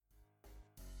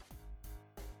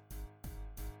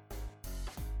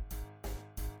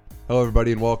Hello,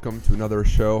 everybody, and welcome to another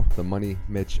show, The Money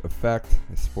Mitch Effect,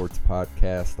 a sports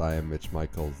podcast. I am Mitch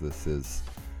Michaels. This is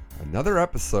another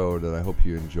episode that I hope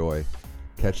you enjoy.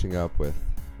 Catching up with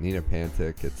Nina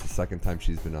Pantic. It's the second time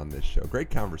she's been on this show.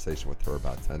 Great conversation with her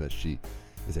about tennis. She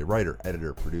is a writer,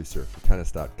 editor, producer for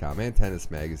Tennis.com and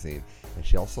Tennis Magazine, and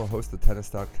she also hosts the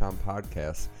Tennis.com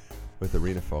podcast with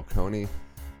Irina Falconi.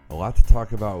 A lot to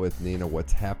talk about with Nina,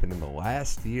 what's happened in the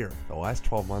last year, the last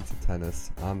 12 months of tennis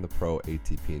on the pro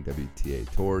ATP and WTA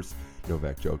tours.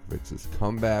 Novak Djokovic's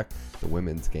comeback. The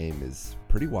women's game is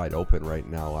pretty wide open right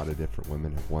now. A lot of different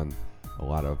women have won a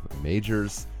lot of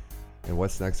majors. And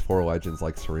what's next for legends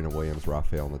like Serena Williams,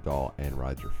 Rafael Nadal, and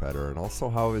Roger Federer. And also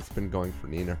how it's been going for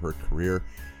Nina, her career.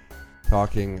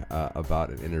 Talking about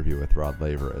an interview with Rod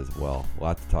Laver as well. A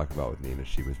lot to talk about with Nina.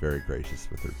 She was very gracious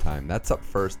with her time. That's up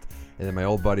first. And then my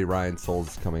old buddy Ryan Souls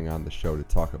is coming on the show to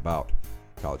talk about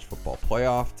college football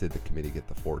playoff. Did the committee get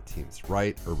the 4 teams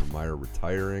right? Urban Meyer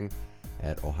retiring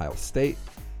at Ohio State.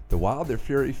 The Wilder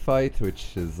Fury fight,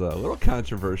 which is a little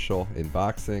controversial in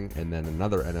boxing. And then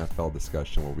another NFL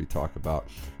discussion where we talk about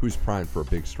who's primed for a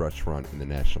big stretch run in the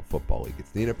National Football League.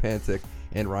 It's Nina Pantic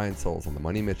and Ryan Souls on the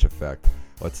Money Mitch Effect.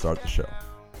 Let's start the show.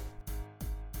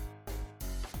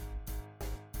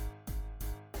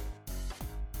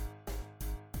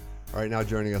 All right, now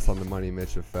joining us on the Money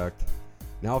Mitch Effect,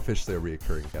 now officially a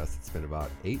reoccurring guest. It's been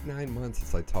about 8-9 months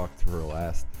since I talked to her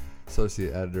last.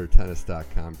 Associate editor,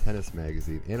 Tennis.com, Tennis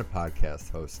Magazine, and a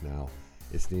podcast host now.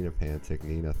 It's Nina Pantic.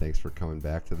 Nina, thanks for coming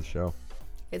back to the show.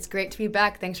 It's great to be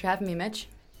back. Thanks for having me, Mitch.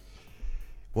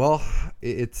 Well,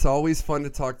 it's always fun to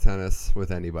talk tennis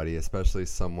with anybody, especially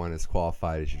someone as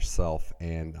qualified as yourself.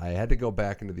 And I had to go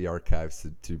back into the archives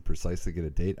to precisely get a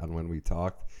date on when we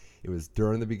talked. It was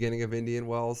during the beginning of Indian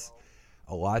Wells.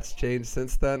 A lot's changed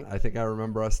since then. I think I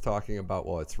remember us talking about,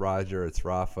 well, it's Roger, it's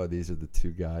Rafa. These are the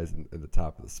two guys in the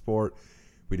top of the sport.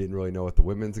 We didn't really know what the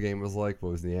women's game was like, but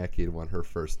Wozniacki had won her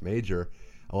first major.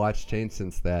 A lot's changed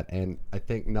since that. And I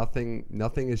think nothing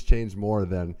has changed more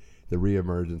than the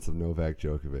reemergence of Novak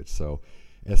Djokovic. So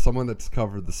as someone that's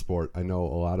covered the sport, I know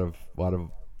a lot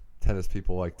of tennis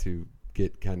people like to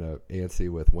get kind of antsy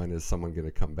with when is someone going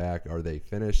to come back? Are they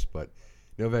finished? But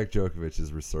Novak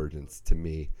Djokovic's resurgence, to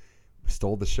me,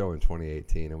 stole the show in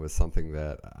 2018. It was something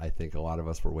that I think a lot of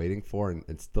us were waiting for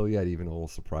and still yet even a little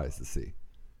surprised to see.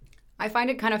 I find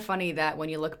it kind of funny that when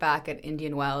you look back at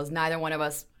Indian Wells, neither one of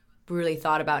us really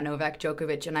thought about Novak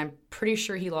Djokovic, and I'm pretty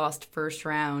sure he lost first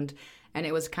round, and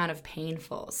it was kind of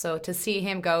painful. So to see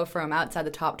him go from outside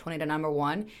the top 20 to number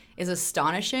 1 is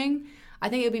astonishing. I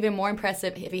think it would be even more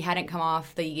impressive if he hadn't come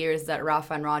off the years that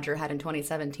Rafa and Roger had in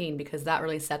 2017, because that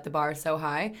really set the bar so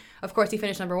high. Of course, he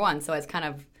finished number 1, so it's kind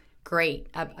of great,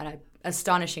 an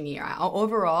astonishing year.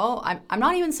 Overall, I'm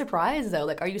not even surprised, though.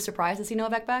 Like, are you surprised to see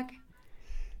Novak back?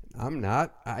 I'm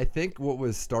not. I think what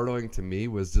was startling to me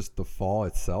was just the fall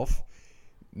itself.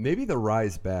 Maybe the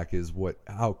rise back is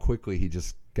how quickly he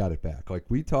just got it back. Like,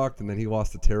 we talked, and then he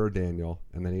lost to Taro Daniel,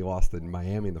 and then he lost in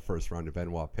Miami in the first round to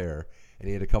Benoit Paire, and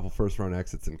he had a couple first-round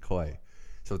exits in clay.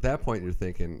 So at that point, you're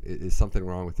thinking, is something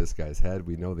wrong with this guy's head?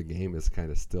 We know the game is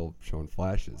kind of still showing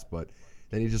flashes, but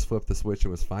then he just flipped the switch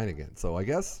and was fine again. So I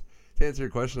guess to answer your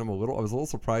question, I was a little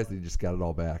surprised that he just got it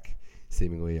all back,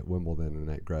 seemingly at Wimbledon in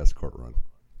that grass court run.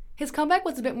 His comeback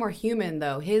was a bit more human,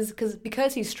 though.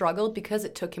 Because he struggled, because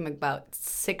it took him about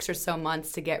 6 or so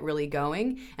months to get really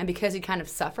going, and because he kind of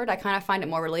suffered, I kind of find it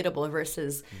more relatable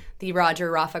versus the Roger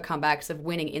Rafa comebacks of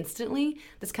winning instantly.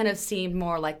 This kind of seemed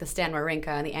more like the Stan Wawrinka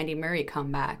and the Andy Murray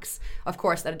comebacks. Of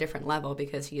course, at a different level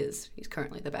because he's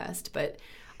currently the best. But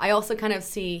I also kind of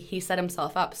see he set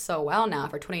himself up so well now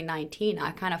for 2019.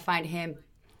 I kind of find him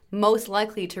most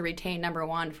likely to retain number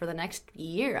 1 for the next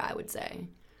year, I would say.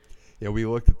 Yeah, we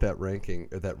looked at that ranking,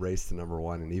 or that race to number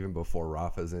 1, and even before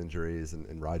Rafa's injuries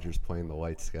and Rogers playing the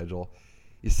light schedule,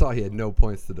 you saw he had no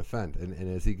points to defend.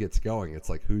 And as he gets going, it's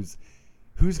like, who's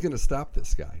going to stop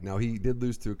this guy? Now, he did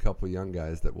lose to a couple of young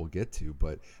guys that we'll get to,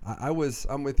 but I'm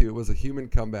with you. It was a human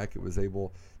comeback. It was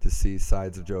able to see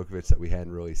sides of Djokovic that we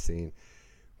hadn't really seen.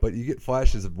 But you get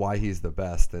flashes of why he's the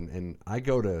best. And I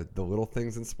go to the little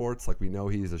things in sports. Like, we know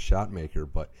he's a shot maker,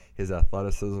 but his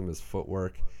athleticism, his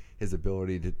footwork, his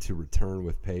ability to return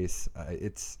with pace.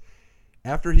 It's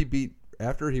after he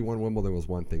won Wimbledon was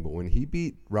one thing, but when he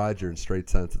beat Roger in straight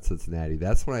sets at Cincinnati,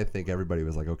 that's when I think everybody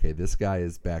was like, okay, this guy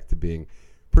is back to being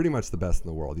pretty much the best in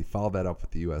the world. He followed that up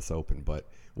with the U.S. Open, but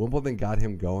Wimbledon got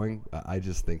him going. I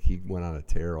just think he went on a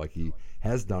tear like he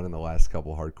has done in the last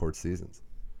couple hard court seasons.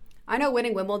 I know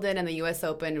winning Wimbledon and the U.S.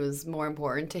 Open was more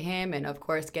important to him, and of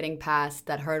course getting past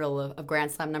that hurdle of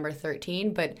Grand Slam number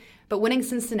 13. But winning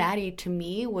Cincinnati to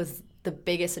me was the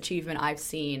biggest achievement I've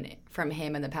seen from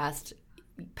him in the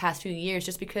past few years,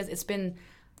 just because it's been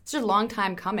such a long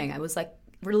time coming. I was like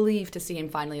relieved to see him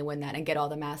finally win that and get all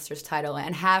the Masters title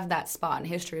and have that spot in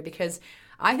history, because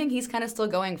I think he's kind of still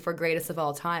going for greatest of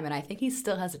all time, and I think he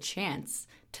still has a chance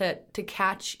to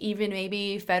catch even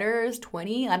maybe Federer's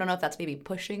 20. I don't know if that's maybe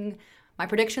pushing. My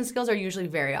prediction skills are usually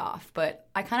very off, but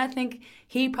I kind of think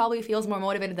he probably feels more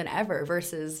motivated than ever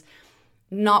versus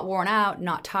not worn out,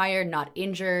 not tired, not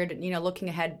injured, looking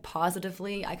ahead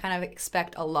positively. I kind of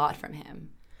expect a lot from him.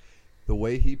 The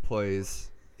way he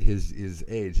plays, his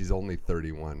age, he's only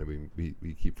 31. I mean,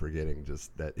 we keep forgetting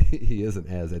just that he isn't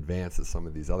as advanced as some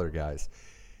of these other guys.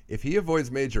 If he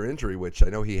avoids major injury, which I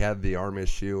know he had the arm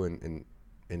issue and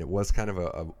it was kind of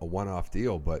a one-off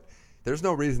deal, but there's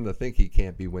no reason to think he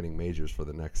can't be winning majors for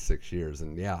the next 6 years.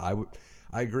 And yeah,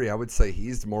 I agree. I would say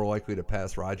he's more likely to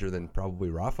pass Roger than probably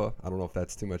Rafa. I don't know if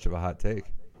that's too much of a hot take.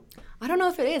 I don't know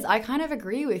if it is. I kind of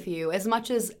agree with you. As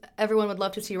much as everyone would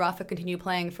love to see Rafa continue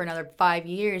playing for another 5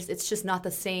 years, it's just not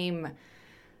the same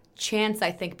chance,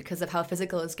 I think, because of how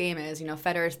physical his game is.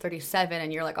 Federer's 37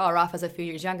 and you're like, oh, Rafa's a few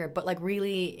years younger. But like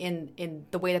really in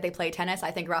the way that they play tennis,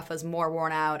 I think Rafa's more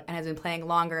worn out and has been playing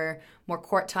longer, more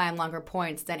court time, longer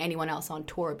points than anyone else on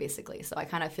tour, basically. So I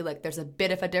kind of feel like there's a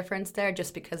bit of a difference there.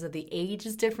 Just because of the age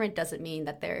is different doesn't mean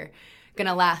that they're going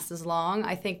to last as long.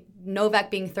 I think Novak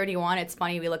being 31, it's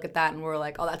funny, we look at that and we're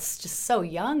like, oh, that's just so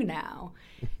young now.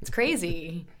 It's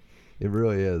crazy. It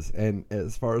really is. And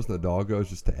as far as Nadal goes,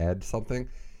 just to add something,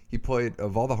 he played,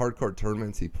 of all the hardcourt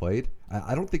tournaments he played,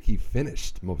 I don't think he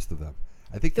finished most of them.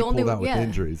 I think he pulled out with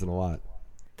injuries and a lot.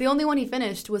 The only one he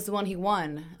finished was the one he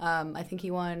won. I think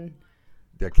he won...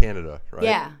 Yeah, Canada, right?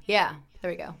 Yeah. There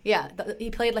we go. Yeah,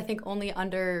 he played, I think, only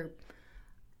under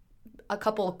a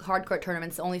couple hardcourt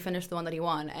tournaments, only finished the one that he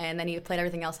won. And then he played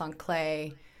everything else on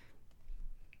clay.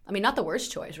 I mean, not the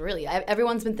worst choice, really.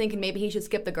 Everyone's been thinking maybe he should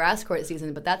skip the grass court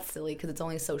season, but that's silly because it's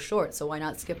only so short. So why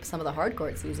not skip some of the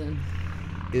hardcourt season?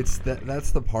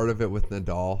 That's the part of it with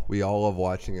Nadal. We all love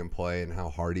watching him play and how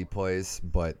hard he plays,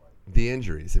 but the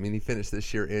injuries. I mean, he finished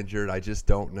this year injured. I just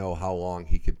don't know how long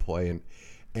he could play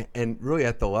and really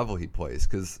at the level he plays,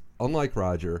 because unlike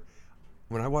Roger,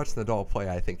 when I watch Nadal play,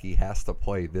 I think he has to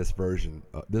play this version.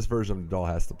 This version of Nadal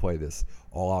has to play this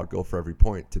all-out, go for every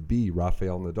point to be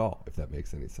Rafael Nadal, if that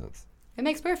makes any sense. It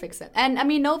makes perfect sense. And, I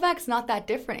mean, Novak's not that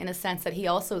different in a sense that he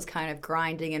also is kind of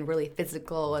grinding and really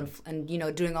physical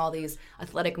and doing all these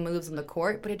athletic moves on the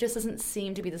court, but it just doesn't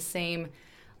seem to be the same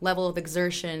level of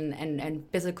exertion and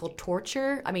physical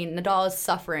torture. I mean, Nadal is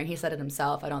suffering. He said it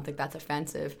himself. I don't think that's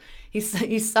offensive.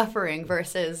 He's suffering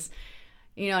versus,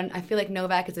 and I feel like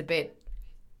Novak is a bit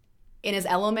in his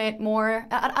element more.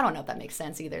 I don't know if that makes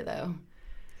sense either, though.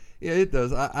 Yeah, it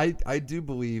does. I do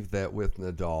believe that with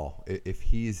Nadal, if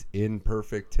he's in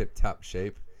perfect tip-top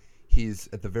shape, he's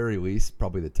at the very least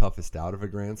probably the toughest out of a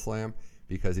Grand Slam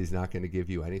because he's not going to give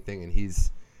you anything. And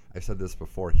I've said this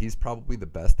before, he's probably the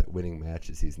best at winning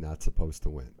matches he's not supposed to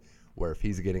win. Where if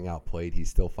he's getting outplayed, he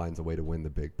still finds a way to win the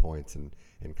big points and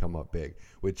come up big.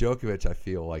 With Djokovic, I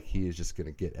feel like he is just going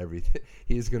to get everything.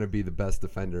 He's going to be the best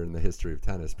defender in the history of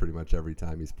tennis pretty much every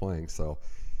time he's playing. So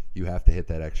you have to hit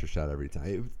that extra shot every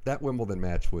time. That Wimbledon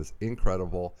match was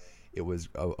incredible. It was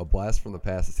a blast from the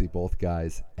past to see both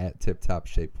guys at tip-top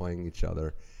shape playing each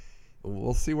other.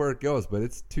 We'll see where it goes, but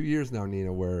it's 2 years now,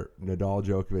 Nina, where Nadal,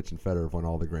 Djokovic, and Federer have won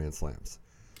all the Grand Slams.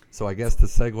 So I guess to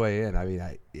segue in, I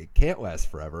mean, it can't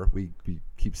last forever. We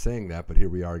keep saying that, but here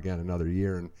we are again, another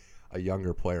year, and a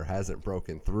younger player hasn't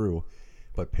broken through.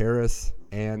 But Paris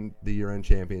and the year-end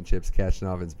championships,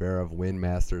 Khachanov and Zverev win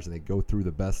Masters, and they go through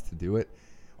the best to do it.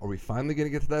 Are we finally going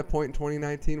to get to that point in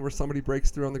 2019 where somebody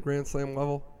breaks through on the Grand Slam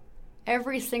level?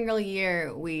 Every single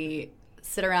year we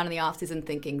sit around in the offseason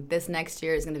thinking this next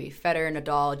year is going to be Federer,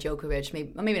 Nadal, Djokovic,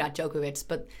 maybe not Djokovic,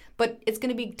 but it's going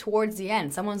to be towards the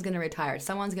end. Someone's going to retire.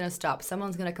 Someone's going to stop.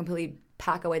 Someone's going to completely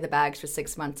pack away the bags for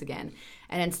 6 months again.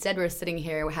 And instead we're sitting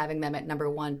here having them at number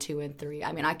 1, 2, and 3.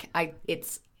 I mean,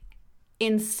 it's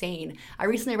insane. I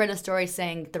recently read a story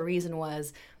saying the reason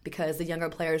was because the younger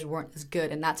players weren't as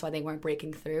good and that's why they weren't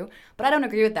breaking through. But I don't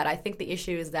agree with that. I think the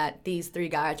issue is that these 3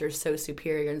 guys are so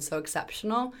superior and so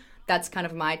exceptional. That's kind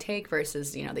of my take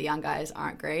versus, the young guys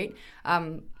aren't great.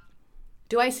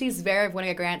 Do I see Zverev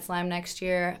winning a Grand Slam next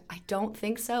year? I don't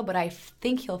think so, but I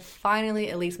think he'll finally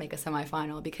at least make a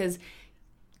semifinal because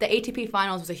the ATP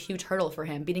Finals was a huge hurdle for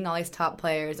him, beating all these top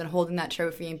players and holding that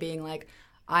trophy and being like,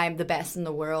 I'm the best in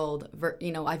the world.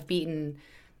 I've beaten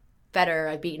Federer,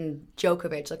 I've beaten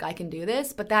Djokovic. Like, I can do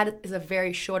this. But that is a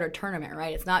very shorter tournament,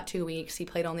 right? It's not 2 weeks. He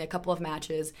played only a couple of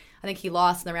matches. I think he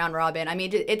lost in the round robin. I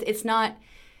mean, it's not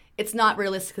it's not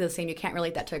realistically the same. You can't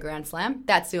relate that to a Grand Slam.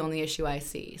 That's the only issue I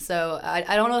see. So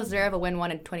I don't know if Zverev will win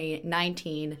one in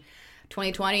 2019,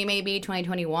 2020 maybe,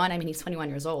 2021. I mean, he's 21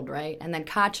 years old, right? And then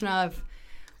Khachanov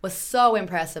was so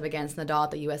impressive against Nadal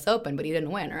at the U.S. Open, but he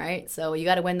didn't win, right? So you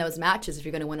got to win those matches if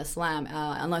you're going to win a slam,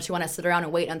 unless you want to sit around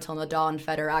and wait until Nadal and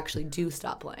Federer actually do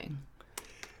stop playing.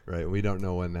 Right, we don't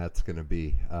know when that's going to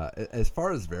be. As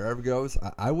far as Zverev goes,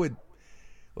 I would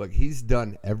look. He's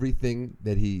done everything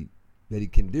that he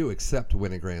can do except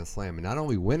win a Grand Slam, and not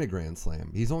only win a Grand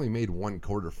Slam, he's only made one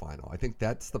quarterfinal. I think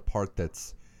that's the part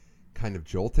that's kind of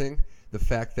jolting. The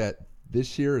fact that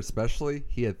this year, especially,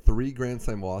 he had 3 Grand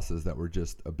Slam losses that were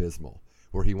just abysmal,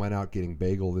 where he went out getting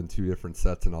bageled in 2 different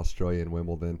sets in Australia and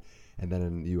Wimbledon, and then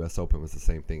in the U.S. Open was the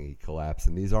same thing. He collapsed.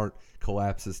 And these aren't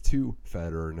collapses to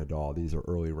Federer and Nadal. These are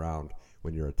early round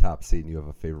when you're a top seed and you have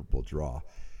a favorable draw.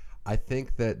 I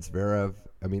think that Zverev,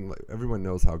 I mean, everyone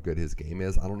knows how good his game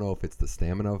is. I don't know if it's the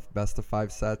stamina of best of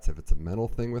 5 sets, if it's a mental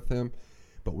thing with him,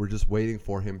 but we're just waiting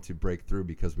for him to break through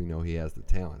because we know he has the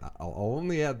talent. I'll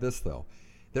only add this, though.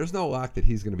 There's no lock that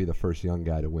he's going to be the first young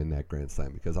guy to win that Grand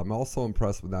Slam, because I'm also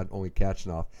impressed with not only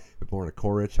Khachanov, but Borna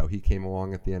Coric, how he came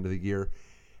along at the end of the year.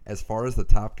 As far as the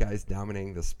top guys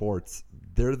dominating the sports,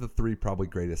 they're the 3 probably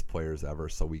greatest players ever,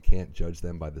 so we can't judge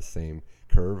them by the same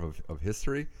curve of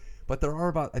history. But there are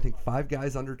about, I think, 5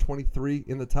 guys under 23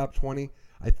 in the top 20.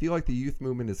 I feel like the youth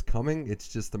movement is coming. It's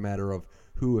just a matter of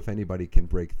who, if anybody, can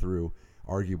break through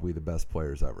arguably the best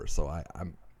players ever. So I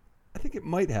think it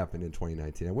might happen in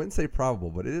 2019. I wouldn't say probable,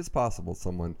 but it is possible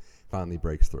someone finally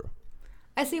breaks through.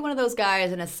 I see one of those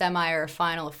guys in a semi or a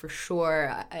final for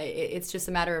sure. It's just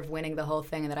a matter of winning the whole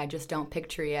thing that I just don't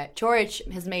picture yet. Coric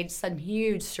has made some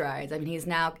huge strides. I mean,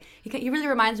 he really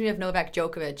reminds me of Novak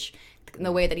Djokovic in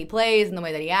the way that he plays and the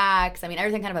way that he acts. I mean,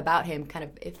 everything kind of about him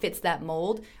it fits that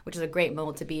mold, which is a great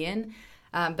mold to be in.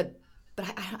 But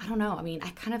I don't know. I mean,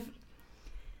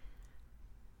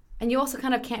 and you also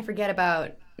kind of can't forget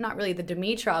about not really the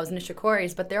Dimitrovs and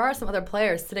Nishikoris, but there are some other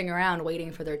players sitting around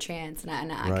waiting for their chance.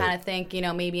 And I kind of think,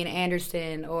 maybe an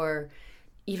Anderson or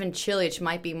even Cilic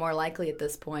might be more likely at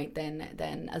this point than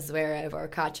a Zverev or a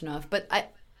Khachanov. But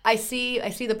I see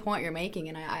the point you're making,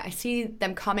 and I see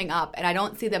them coming up, and I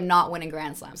don't see them not winning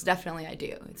Grand Slams. Definitely I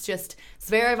do. It's just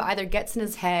Zverev either gets in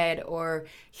his head or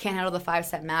he can't handle the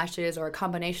 5-set matches or a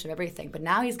combination of everything. But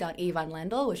now he's got Ivan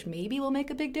Lendl, which maybe will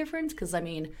make a big difference because, I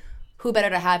mean, who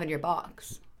better to have in your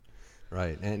box?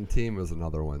 Right, and Thiem was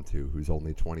another one, too, who's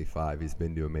only 25. He's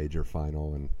been to a major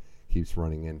final and keeps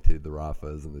running into the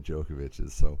Rafas and the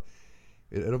Djokovic's. So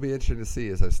it'll be interesting to see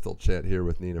as I still chat here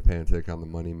with Nina Pantic on the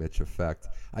Money Mitch Effect.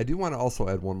 I do want to also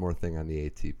add one more thing on the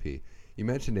ATP. You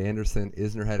mentioned Anderson.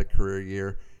 Isner had a career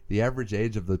year. The average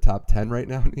age of the top 10 right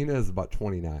now, Nina, is about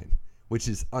 29, which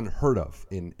is unheard of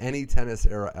in any tennis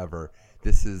era ever.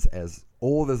 This is as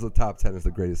old as the top 10 as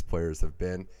the greatest players have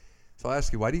been. So I'll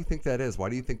ask you, why do you think that is? Why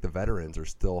do you think the veterans are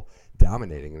still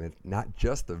dominating? And not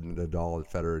just the Nadal,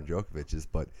 Federer, and Djokovic's,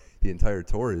 but the entire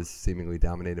tour is seemingly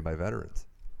dominated by veterans.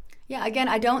 Yeah, again,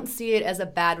 I don't see it as a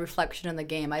bad reflection in the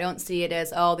game. I don't see it as,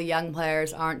 the young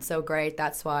players aren't so great,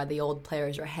 that's why the old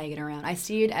players are hanging around. I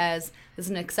see it as this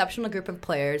is an exceptional group of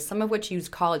players, some of which use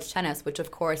college tennis, which of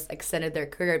course extended their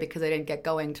career because they didn't get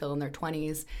going until in their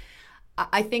 20s.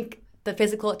 I think the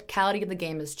physicality of the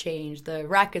game has changed. The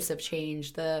rackets have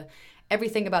changed.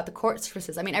 Everything about the court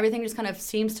surfaces. I mean, everything just kind of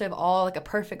seems to have all like a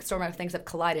perfect storm of things have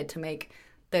collided to make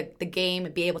the game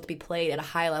be able to be played at a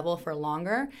high level for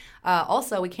longer.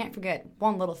 Also, we can't forget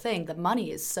one little thing. The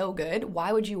money is so good.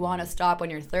 Why would you want to stop when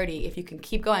you're 30 if you can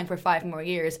keep going for 5 more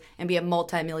years and be a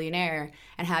multimillionaire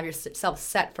and have yourself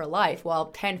set for life? Well,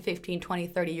 10, 15, 20,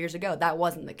 30 years ago, that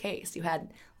wasn't the case. You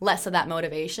had less of that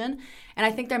motivation. And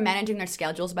I think they're managing their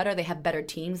schedules better. They have better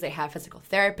teams. They have physical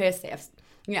therapists.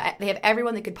 They have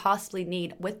everyone they could possibly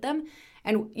need with them.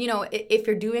 And, if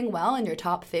you're doing well in your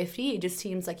top 50, it just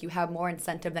seems like you have more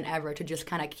incentive than ever to just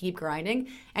kind of keep grinding.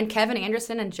 And Kevin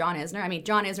Anderson and John Isner,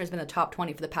 John Isner's been in the top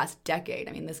 20 for the past decade.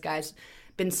 This guy's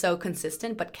been so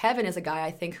consistent. But Kevin is a guy,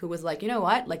 I think, who was like, you know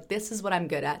what? Like, this is what I'm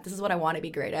good at. This is what I want to be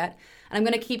great at. And I'm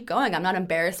going to keep going. I'm not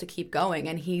embarrassed to keep going.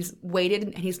 And he's waited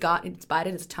and he's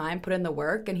bided his time, put in the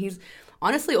work. And he's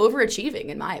honestly overachieving,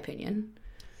 in my opinion.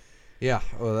 Yeah,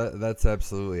 well, that's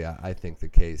absolutely, I think, the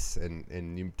case.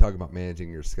 And you talk about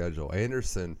managing your schedule.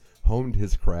 Anderson honed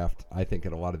his craft, I think,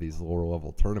 at a lot of these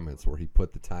lower-level tournaments where he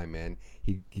put the time in.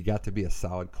 He got to be a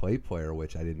solid clay player,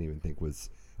 which I didn't even think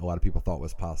a lot of people thought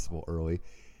was possible early.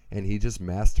 And he just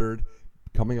mastered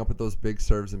coming up with those big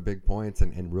serves and big points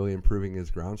and really improving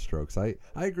his ground strokes. I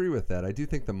agree with that. I do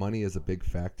think the money is a big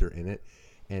factor in it.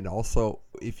 And also,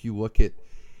 if you look at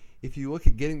if you look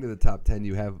at getting to the top 10,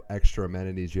 you have extra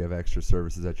amenities, you have extra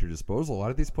services at your disposal. A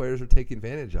lot of these players are taking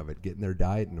advantage of it, getting their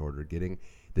diet in order, getting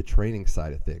the training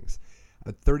side of things.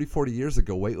 30, 40 years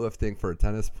ago, weightlifting for a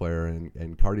tennis player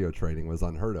and cardio training was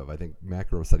unheard of. I think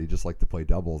McEnroe said he just liked to play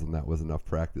doubles, and that was enough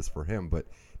practice for him. But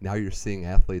now you're seeing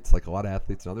athletes, like a lot of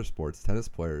athletes in other sports, tennis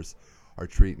players are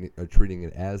treating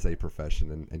it as a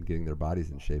profession and getting their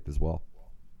bodies in shape as well.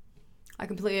 I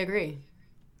completely agree.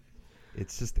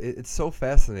 It's just it's so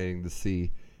fascinating to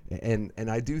see, and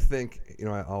I do think,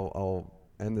 I'll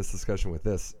end this discussion with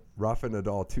this. Rafa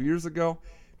Nadal 2 years ago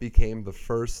became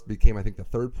I think the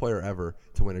third player ever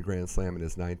to win a Grand Slam in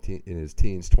his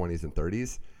teens, 20s, and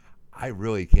 30s. I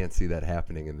really can't see that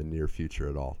happening in the near future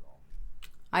at all.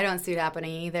 I don't see it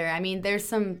happening either. I mean, there's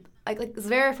some like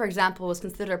Zverev, for example, was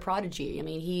considered a prodigy. I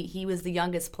mean, he was the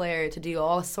youngest player to do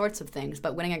all sorts of things,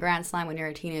 but winning a Grand Slam when you're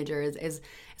a teenager is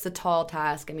a tall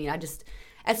task. I mean,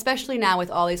 especially now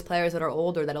with all these players that are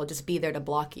older that'll just be there to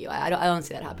block you. I don't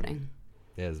see that happening.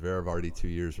 Yeah, Zverev already 2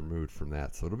 years removed from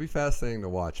that, so it'll be fascinating to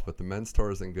watch. But the men's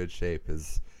tour is in good shape.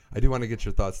 I do want to get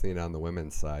your thoughts, Nina, on the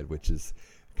women's side, which is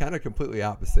kind of completely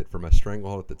opposite. From a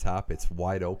stranglehold at the top, it's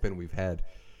wide open. We've had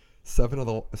 7 of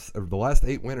the last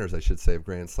 8 winners, I should say, of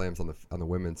Grand Slams on the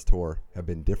women's tour have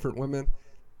been different women.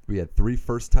 We had 3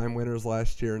 first-time winners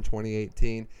last year in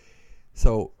 2018.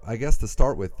 So I guess to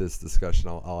start with this discussion,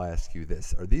 I'll ask you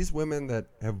this. Are these women that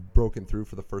have broken through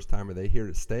for the first time, are they here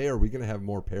to stay, or are we going to have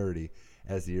more parity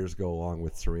as the years go along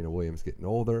with Serena Williams getting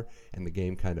older and the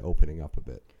game kind of opening up a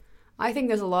bit? I think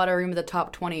there's a lot of room in the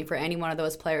top 20 for any one of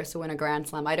those players to win a Grand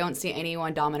Slam. I don't see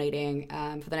anyone dominating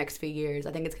for the next few years.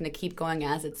 I think it's going to keep going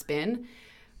as it's been.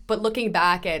 But looking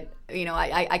back at,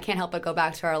 I can't help but go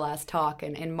back to our last talk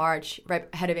in March, right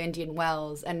ahead of Indian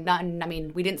Wells. And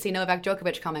we didn't see Novak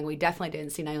Djokovic coming. We definitely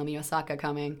didn't see Naomi Osaka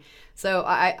coming. So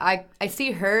I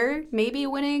see her maybe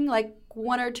winning like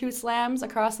 1 or 2 slams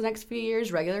across the next few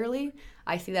years regularly.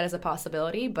 I see that as a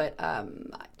possibility. But I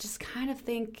just kind of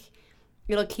think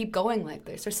it'll keep going like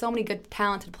this. There's so many good,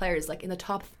 talented players, like in the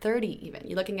top 30 even.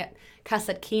 You're looking at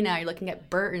Kasatkina, you're looking at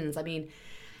Burtons. I mean,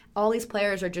 all these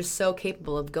players are just so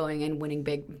capable of going and winning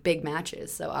big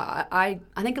matches. So I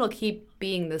think it'll keep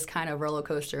being this kind of roller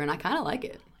coaster, and I kind of like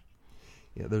it.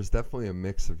 Yeah, there's definitely a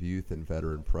mix of youth and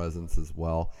veteran presence as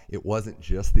well. It wasn't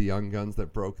just the young guns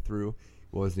that broke through.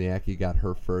 Wozniacki got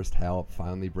her first, Halep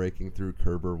finally breaking through,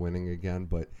 Kerber winning again,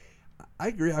 but I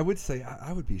agree. I would say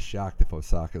I would be shocked if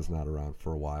Osaka's not around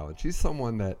for a while. And she's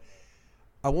someone that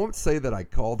I won't say that I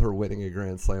called her winning a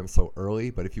Grand Slam so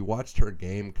early, but if you watched her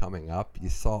game coming up, you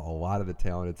saw a lot of the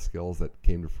talented skills that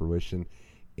came to fruition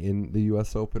in the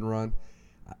U.S. Open run.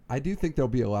 I do think there'll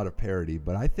be a lot of parity,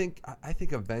 but I think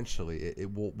eventually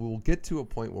we'll get to a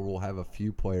point where we'll have a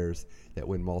few players that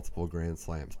win multiple Grand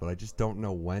Slams, but I just don't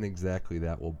know when exactly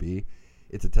that will be.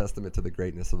 It's a testament to the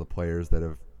greatness of the players that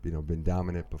have been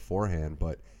dominant beforehand,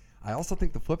 but I also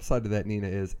think the flip side of that, Nina,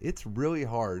 is it's really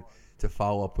hard to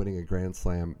follow up winning a Grand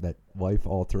Slam, that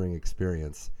life-altering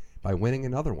experience, by winning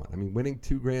another one. I mean, winning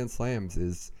 2 Grand Slams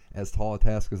is as tall a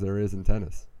task as there is in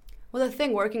tennis. Well, the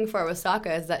thing working for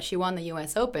Osaka is that she won the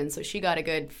U.S. Open, so she got a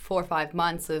good 4 or 5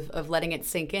 months of letting it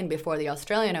sink in before the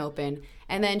Australian Open.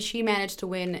 And then she managed to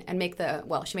win and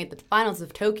she made the finals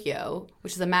of Tokyo,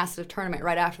 which is a massive tournament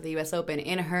right after the U.S. Open,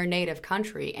 in her native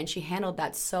country. And she handled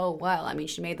that so well. I mean,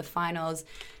 she made the finals.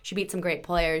 She beat some great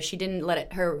players. She didn't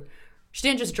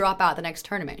just drop out the next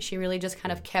tournament. She really just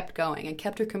kind of kept going and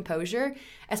kept her composure,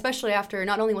 especially after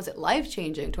not only was it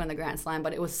life-changing to win the Grand Slam,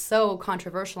 but it was so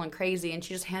controversial and crazy, and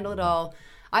she just handled it all,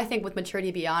 I think, with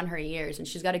maturity beyond her years. And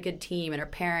she's got a good team, and her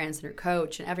parents and her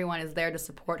coach and everyone is there to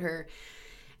support her.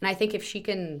 And I think if she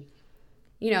can,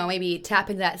 maybe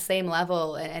tap into that same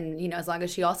level and as long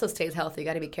as she also stays healthy, you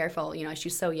got to be careful.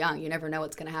 She's so young. You never know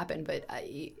what's going to happen. But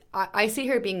I see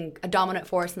her being a dominant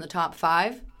force in the top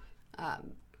 5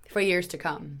 for years to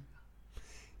come.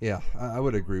 Yeah, I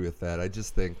would agree with that. I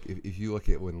just think if you look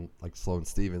at when like Sloane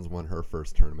Stephens won her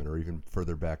first tournament, or even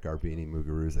further back Arbini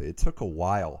Muguruza, it took a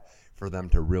while for them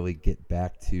to really get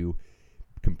back to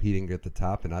competing at the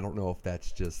top. And I don't know if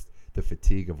that's just the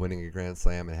fatigue of winning a Grand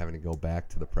Slam and having to go back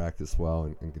to the practice well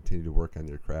and continue to work on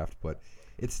your craft. But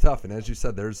it's tough. And as you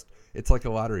said, it's like a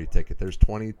lottery ticket. There's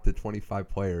 20 to 25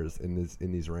 players in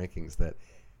these rankings that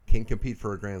can compete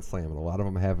for a Grand Slam, and a lot of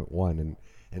them haven't won.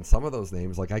 And some of those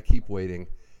names, like I keep waiting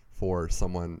for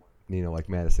someone, like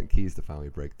Madison Keys to finally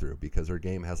break through, because her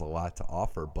game has a lot to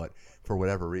offer, but for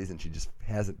whatever reason, she just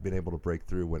hasn't been able to break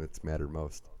through when it's mattered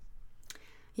most.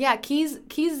 Yeah, Keys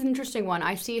is an interesting one.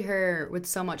 I see her with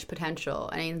so much potential.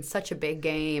 I mean, such a big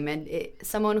game, and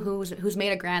someone who's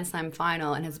made a Grand Slam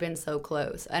final and has been so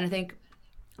close. And I think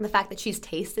the fact that she's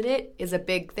tasted it is a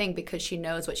big thing because she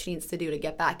knows what she needs to do to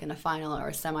get back in a final or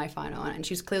a semifinal, and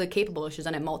she's clearly capable. She's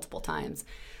done it multiple times.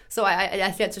 So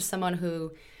I think it's just someone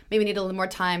who maybe need a little more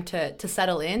time to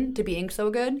settle in to being so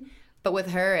good. But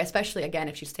with her, especially, again,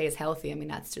 if she stays healthy, I mean,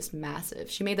 that's just massive.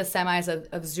 She made the semis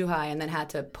of Zhuhai and then had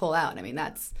to pull out. I mean,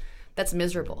 that's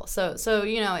miserable. So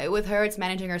with her, it's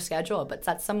managing her schedule. But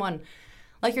that's someone,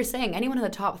 like you're saying, anyone in the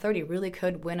top 30 really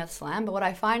could win a slam. But what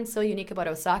I find so unique about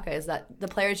Osaka is that the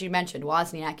players you mentioned,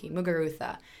 Wozniacki,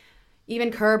 Muguruza, even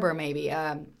Kerber maybe,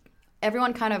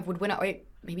 everyone kind of would win,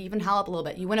 maybe even Halep a little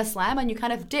bit. You win a slam and you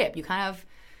kind of dip.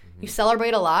 You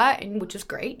celebrate a lot, which is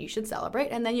great. You should celebrate.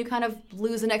 And then you kind of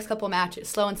lose the next couple matches.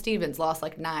 Sloane Stephens lost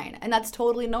like 9. And that's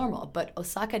totally normal. But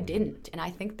Osaka didn't. And I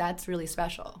think that's really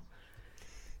special.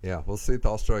 Yeah, we'll see at the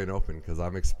Australian Open because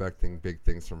I'm expecting big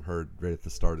things from her right at the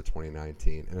start of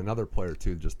 2019. And another player,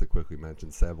 too, just to quickly mention,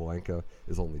 Sabalenka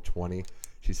is only 20.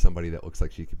 She's somebody that looks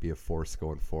like she could be a force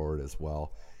going forward as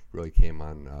well. Really came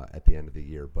on at the end of the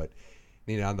year. But,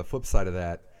 Nina, on the flip side of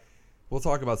that, we'll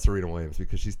talk about Serena Williams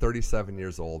because she's 37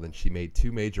 years old and she made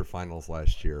 2 major finals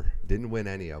last year. Didn't win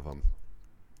any of them.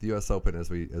 The U.S. Open, as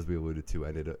we alluded to,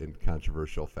 ended in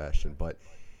controversial fashion. But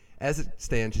as it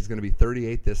stands, she's going to be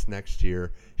 38 this next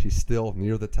year. She's still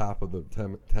near the top of the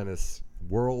tennis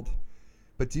world.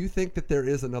 But do you think that there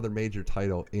is another major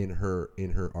title in her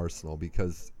arsenal?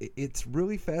 Because it's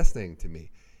really fascinating to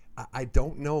me. I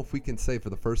don't know if we can say for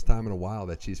the first time in a while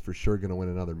that she's for sure going to win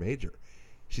another major.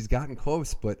 She's gotten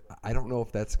close, but I don't know if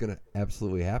that's going to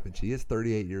absolutely happen. She is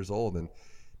 38 years old and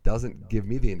doesn't give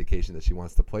me the indication that she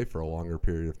wants to play for a longer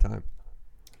period of time.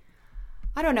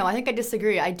 I don't know. I think I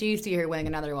disagree. I do see her winning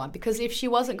another one because if she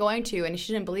wasn't going to and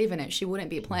she didn't believe in it, she wouldn't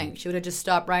be playing. She would have just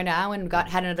stopped right now and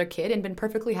had another kid and been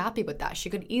perfectly happy with that. She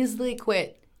could easily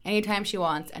quit anytime she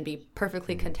wants and be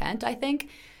perfectly content, I think.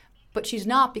 But she's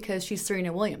not because she's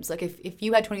Serena Williams. Like, if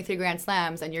you had 23 Grand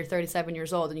Slams and you're 37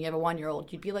 years old and you have a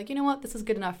 1-year-old, you'd be like, you know what, this is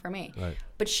good enough for me. Right.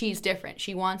 But she's different.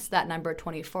 She wants that number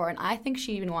 24, and I think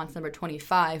she even wants number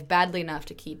 25 badly enough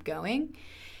to keep going.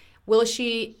 Will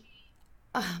she,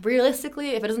 realistically,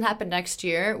 if it doesn't happen next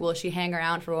year, will she hang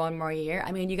around for one more year?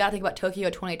 I mean, you got to think about Tokyo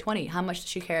 2020. How much does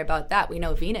she care about that? We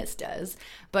know Venus does.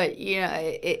 But,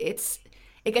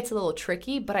 it gets a little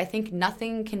tricky, but I think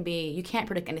you can't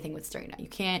predict anything with Serena.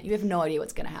 You have no idea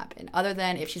what's going to happen. Other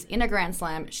than if she's in a Grand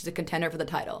Slam, she's a contender for the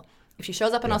title. If she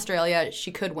shows up in Australia,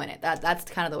 she could win it. That's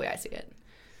kind of the way I see it.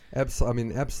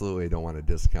 Absolutely don't want to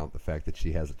discount the fact that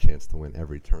she has a chance to win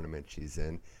every tournament she's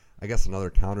in. I guess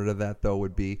another counter to that, though,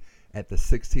 would be at the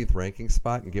 16th ranking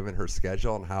spot, and given her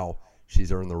schedule and how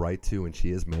she's earned the right to and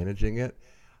she is managing it,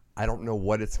 I don't know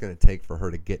what it's going to take for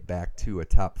her to get back to a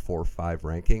top 4 or 5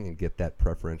 ranking and get that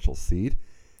preferential seed.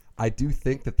 I do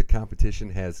think that the competition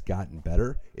has gotten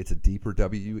better. It's a deeper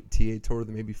WTA tour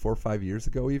than maybe 4 or 5 years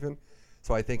ago even.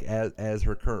 So I think as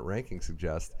her current ranking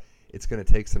suggests, it's going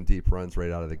to take some deep runs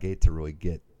right out of the gate to really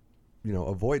get,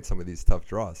 avoid some of these tough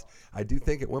draws. I do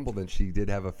think at Wimbledon she did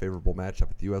have a favorable matchup.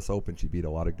 At the U.S. Open she beat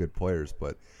a lot of good players,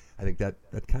 but I think that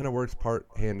kind of works part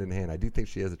hand in hand. I do think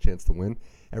she has a chance to win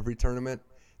every tournament.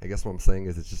 I guess what I'm saying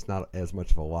is it's just not as much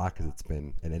of a lock as it's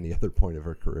been at any other point of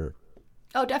her career.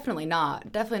 Oh, definitely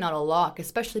not. Definitely not a lock,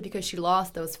 especially because she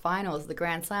lost those finals, the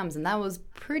Grand Slams, and that was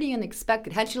pretty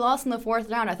unexpected. Had she lost in the 4th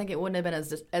round, I think it wouldn't have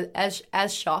been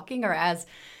as shocking or as,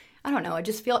 I don't know,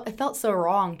 it felt so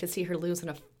wrong to see her lose in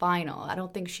a final. I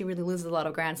don't think she really loses a lot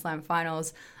of Grand Slam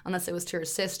finals unless it was to her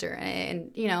sister.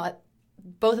 And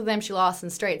both of them she lost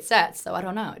in straight sets, so I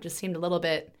don't know. It just seemed a little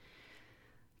bit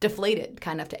deflated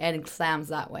kind of to end slams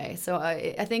that way. So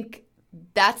I think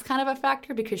that's kind of a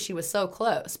factor because she was so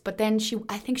close. But then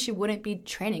I think she wouldn't be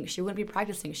training. She wouldn't be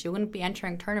practicing. She wouldn't be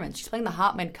entering tournaments. She's playing the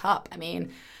Hopman Cup. I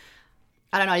mean,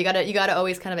 I don't know. You gotta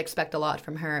always kind of expect a lot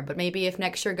from her. But maybe if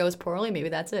next year goes poorly, maybe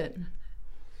that's it.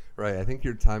 Right. I think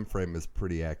your time frame is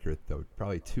pretty accurate, though.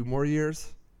 Probably 2 more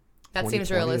years. That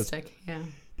seems realistic. Yeah.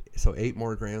 So 8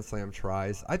 more Grand Slam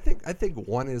tries. I think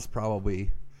 1 is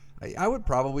probably. I would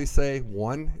probably say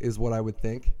 1 is what I would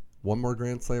think. 1 more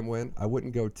Grand Slam win. I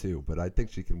wouldn't go 2, but I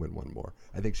think she can win 1 more.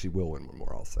 I think she will win 1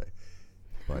 more, I'll say.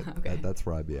 But okay. That's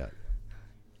where I'd be at.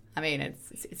 I mean, it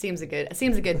seems a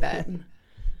good bet.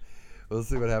 We'll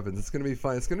see what happens. It's going to be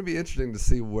fun. It's going to be interesting to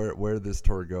see where this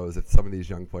tour goes if some of these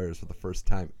young players for the first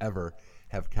time ever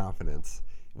have confidence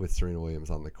with Serena Williams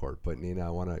on the court. But, Nina,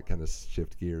 I want to kind of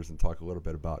shift gears and talk a little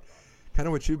bit about kind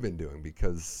of what you've been doing,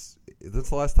 because since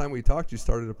the last time we talked, you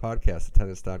started a podcast, the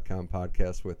Tennis.com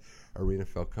podcast with Irina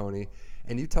Falconi,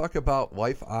 and you talk about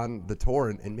life on the tour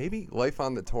and maybe life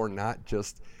on the tour not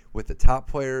just with the top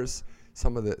players,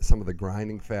 some of the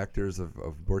grinding factors of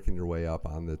working your way up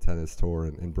on the tennis tour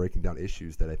and breaking down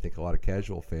issues that I think a lot of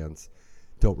casual fans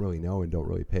don't really know and don't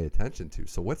really pay attention to.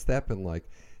 So what's that been like,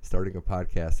 starting a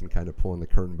podcast and kind of pulling the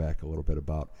curtain back a little bit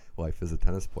about life as a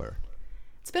tennis player?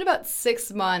 It's been about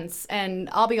 6 months, and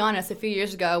I'll be honest, a few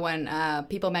years ago when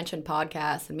people mentioned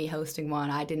podcasts and me hosting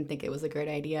one, I didn't think it was a great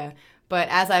idea. But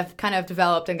as I've kind of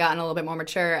developed and gotten a little bit more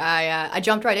mature, I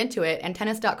jumped right into it. And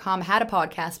Tennis.com had a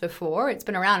podcast before. It's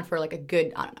been around for like a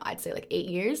good, I don't know, I'd say like 8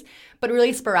 years, but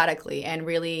really sporadically and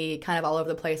really kind of all over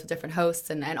the place with different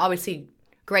hosts and obviously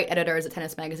great editors at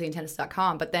Tennis Magazine,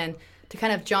 Tennis.com. But then to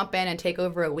kind of jump in and take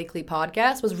over a weekly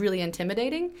podcast was really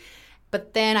intimidating.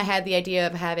 But then I had the idea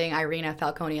of having Irina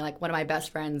Falconi, like one of my best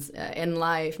friends in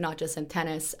life, not just in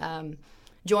tennis,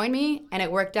 join me. And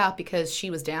it worked out because she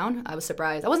was down. I was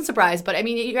surprised. I wasn't surprised, but I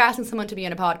mean, you're asking someone to be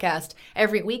in a podcast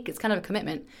every week. It's kind of a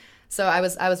commitment. So I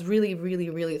was really, really,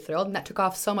 really thrilled. And that took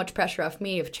off so much pressure off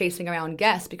me of chasing around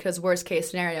guests, because worst case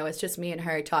scenario, it's just me and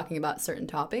her talking about certain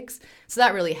topics. So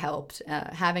that really helped.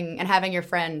 Having your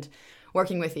friend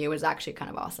working with you was actually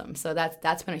kind of awesome. So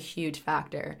that's been a huge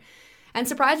factor. And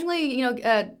surprisingly,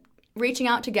 reaching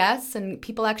out to guests and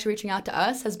people actually reaching out to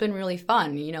us has been really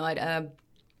fun.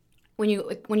 When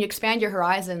you expand your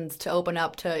horizons to open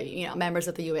up to members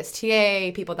of the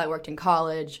USTA, people that worked in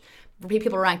college,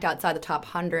 people ranked outside the top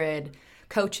 100,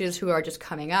 coaches who are just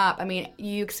coming up. I mean,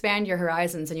 you expand your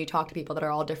horizons and you talk to people that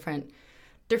are all different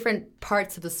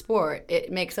parts of the sport.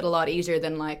 It makes it a lot easier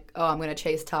than like, oh, I'm going to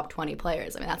chase top 20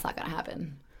 players. I mean, that's not going to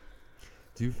happen.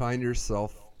 Do you find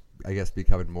yourself, I guess,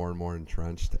 becoming more and more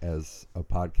entrenched as a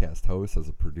podcast host, as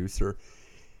a producer?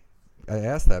 I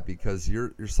ask that because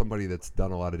you're somebody that's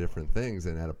done a lot of different things,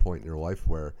 and at a point in your life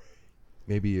where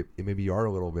maybe you are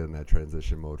a little bit in that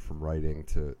transition mode from writing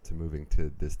to moving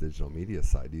to this digital media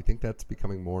side. Do you think that's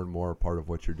becoming more and more a part of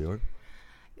what you're doing?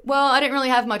 Well, I didn't really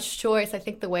have much choice. I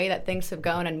think the way that things have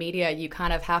gone in media, you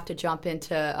kind of have to jump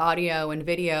into audio and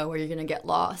video where you're going to get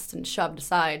lost and shoved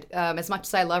aside. As much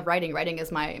as I love writing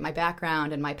is my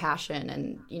background and my passion,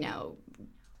 and,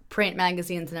 print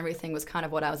magazines and everything was kind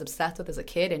of what I was obsessed with as a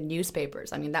kid, and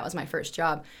newspapers. I mean, that was my first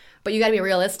job. But you got to be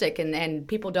realistic, and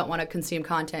people don't want to consume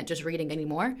content just reading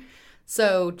anymore.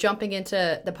 So jumping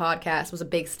into the podcast was a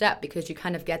big step, because you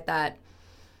kind of get that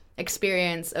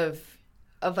experience of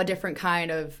a different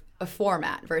kind of a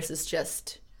format versus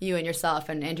just you and yourself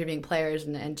and interviewing players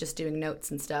and just doing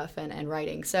notes and stuff and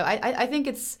writing. So I think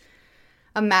it's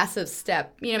a massive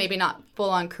step, maybe not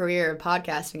full-on career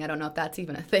podcasting. I don't know if that's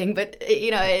even a thing, but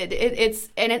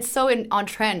it's so on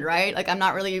trend, right? Like, I'm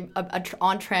not really a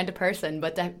on-trend person,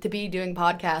 but to be doing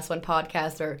podcasts when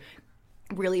podcasts are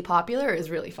really popular is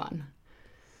really fun.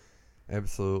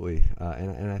 Absolutely.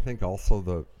 And I think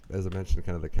also as I mentioned,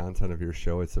 kind of the content of your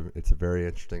show, it's a very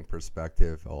interesting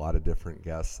perspective, a lot of different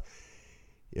guests,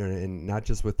 and not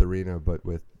just with Irina, but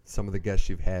with some of the guests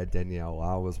you've had. Danielle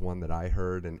Lau was one that I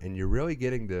heard, and you're really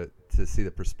getting to see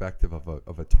the perspective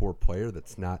of a tour player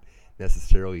that's not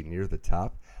necessarily near the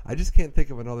top. I just can't think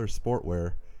of another sport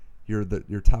where you're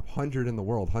top 100 in the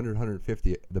world, 100,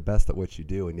 150, the best at what you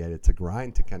do, and yet it's a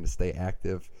grind to kind of stay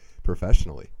active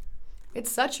professionally.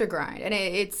 It's such a grind, and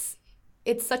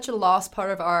it's such a lost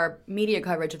part of our media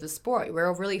coverage of the sport.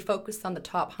 We're really focused on the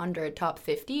top 100, top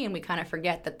 50, and we kind of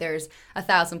forget that there's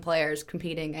 1,000 players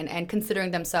competing and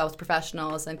considering themselves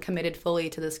professionals and committed fully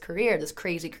to this career, this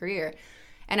crazy career.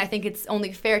 And I think it's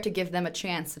only fair to give them a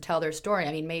chance to tell their story.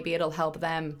 I mean, maybe it'll help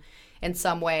them in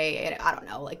some way, I don't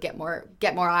know, like get more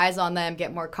eyes on them,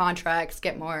 get more contracts,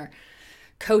 get more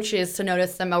coaches to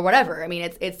notice them or whatever. I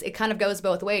mean, it kind of goes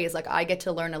both ways. Like, I get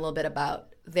to learn a little bit about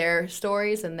their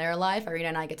stories and their life. Irina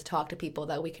and I get to talk to people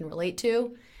that we can relate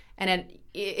to, and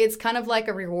it's kind of like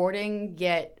a rewarding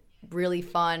yet really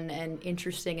fun and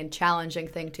interesting and challenging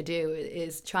thing to do,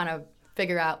 is trying to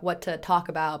figure out what to talk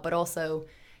about, but also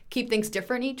keep things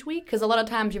different each week, because a lot of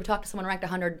times you talk to someone ranked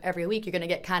 100 every week, you're going to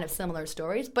get kind of similar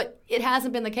stories, but it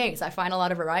hasn't been the case. I find a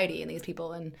lot of variety in these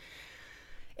people, and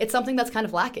it's something that's kind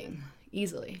of lacking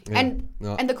easily. Yeah.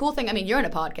 And the cool thing, I mean, you're in a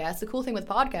podcast. The cool thing with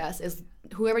podcasts is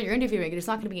whoever you're interviewing, there's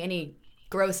not going to be any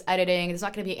gross editing. There's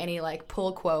not going to be any like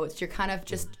pull quotes. You're kind of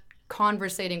just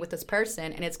conversating with this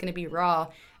person, and it's going to be raw,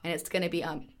 and it's going to be,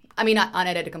 not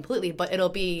unedited completely, but it'll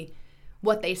be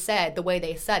what they said, the way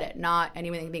they said it, not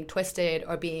anything being twisted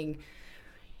or being,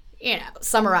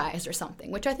 summarized or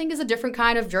something, which I think is a different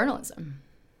kind of journalism.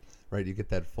 Right. You get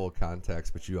that full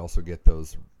context, but you also get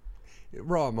those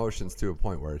raw emotions to a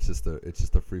point where it's just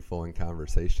a free-flowing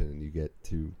conversation, and you get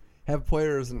to have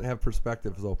players and have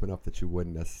perspectives open up that you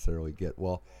wouldn't necessarily get.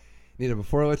 Well, Nina,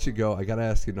 before I let you go, I got to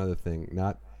ask you another thing.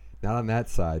 Not on that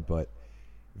side, but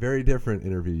very different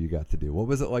interview you got to do. What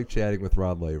was it like chatting with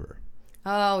Rod Laver?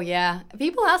 Oh, yeah.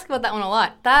 People ask about that one a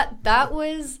lot. That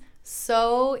was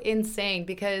so insane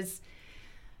because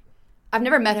I've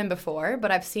never met him before, but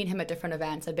I've seen him at different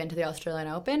events. I've been to the Australian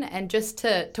Open, and just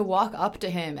to walk up to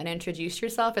him and introduce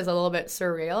yourself is a little bit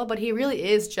surreal, but he really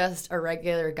is just a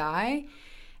regular guy.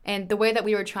 And the way that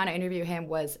we were trying to interview him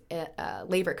was a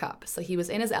Laver Cup. So he was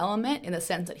in his element in the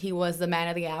sense that he was the man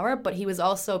of the hour, but he was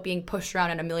also being pushed around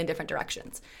in a million different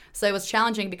directions. So it was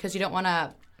challenging because you don't want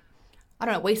to,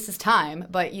 waste his time,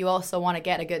 but you also want to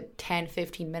get a good 10,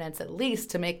 15 minutes at least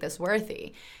to make this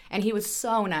worthy. And he was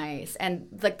so nice.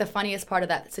 And like the funniest part of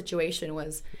that situation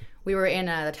was we were in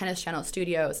the Tennis Channel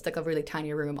studios. It's like a really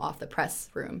tiny room off the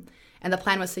press room. And the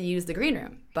plan was to use the green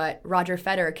room. But Roger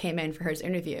Federer came in for his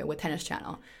interview with Tennis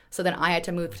Channel. So then I had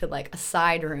to move to like a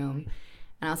side room.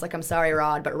 And I was like, I'm sorry,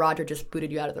 Rod, but Roger just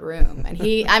booted you out of the room. And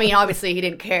obviously he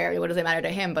didn't care. What does it matter to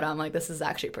him? But I'm like, this is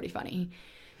actually pretty funny.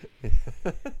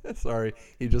 Sorry,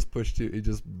 he just pushed you. He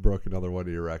just broke another one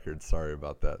of your records. Sorry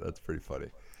about that. That's pretty funny.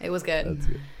 It was good. That's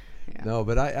good. Yeah. No,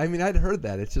 but I'd heard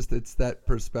that. It's that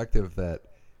perspective that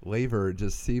Laver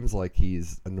just seems like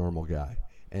he's a normal guy.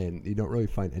 And you don't really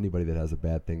find anybody that has a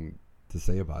bad thing to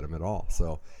say about him at all.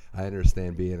 So I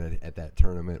understand being at that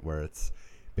tournament where it's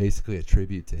basically a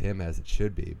tribute to him, as it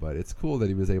should be. But it's cool that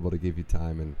he was able to give you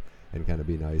time and kind of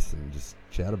be nice and just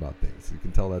chat about things. You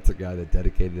can tell that's a guy that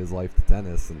dedicated his life to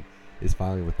tennis and is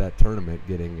finally with that tournament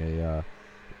getting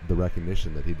the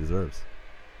recognition that he deserves.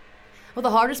 Well, the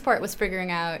hardest part was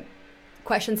figuring out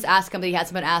questions to ask him that he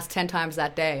hasn't been asked 10 times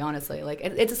that day, honestly. Like,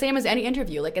 it's the same as any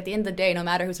interview. Like, at the end of the day, no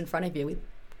matter who's in front of you,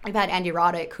 we've had Andy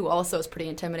Roddick, who also is pretty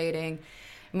intimidating,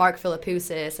 Mark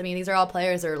Philippoussis. I mean, these are all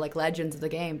players that are like legends of the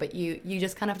game, but you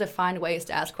just kind of have to find ways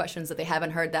to ask questions that they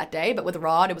haven't heard that day. But with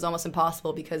Rod, it was almost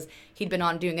impossible because he'd been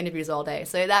on doing interviews all day.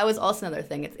 So that was also another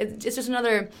thing. It's just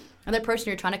another person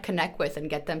you're trying to connect with and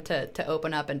get them to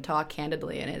open up and talk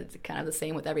candidly. And it's kind of the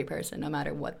same with every person, no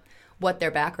matter what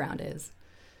their background is.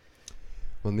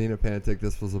 Well, Nina Pantic,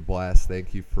 this was a blast.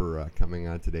 Thank you for coming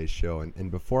on today's show.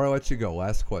 And before I let you go,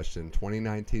 last question,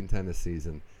 2019 tennis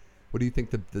season, what do you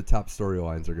think the top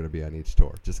storylines are going to be on each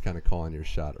tour? Just kind of calling your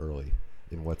shot early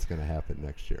in what's going to happen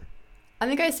next year. I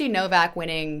think I see Novak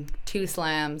winning 2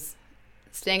 slams,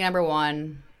 staying number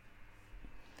 1.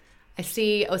 I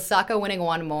see Osaka winning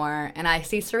 1 more, and I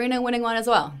see Serena winning 1 as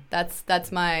well.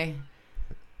 That's my...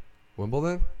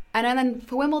 Wimbledon? And then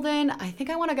for Wimbledon, I think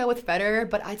I want to go with Federer,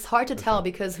 but it's hard to tell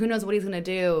because who knows what he's going to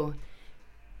do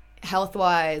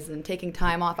health-wise and taking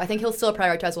time off. I think he'll still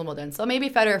prioritize Wimbledon, so maybe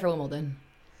Federer for Wimbledon.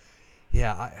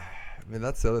 Yeah, I mean,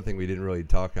 that's the other thing we didn't really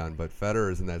talk on, but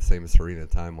Federer is in that same Serena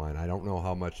timeline. I don't know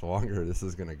how much longer this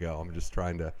is going to go. I'm just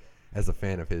trying to, as a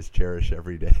fan of his, cherish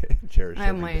every day.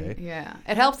 Yeah.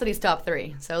 It helps that he's top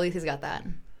 3, so at least he's got that.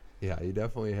 Yeah, he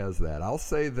definitely has that. I'll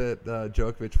say that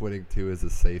Djokovic winning 2 is a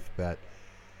safe bet.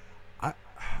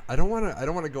 I don't want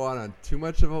to go out on too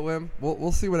much of a limb.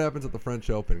 We'll see what happens at the French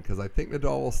Open because I think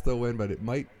Nadal will still win, but it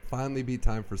might finally be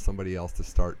time for somebody else to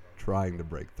start trying to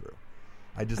break through.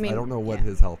 I don't know what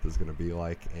his health is going to be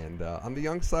like. And on the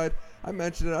young side, I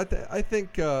mentioned it. I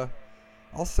think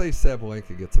I'll say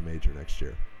Sabalenka gets a major next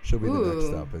year. She'll be the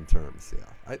next up in terms.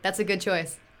 Yeah, that's a good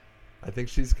choice. I think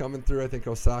she's coming through. I think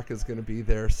Osaka's going to be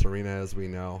there. Serena, as we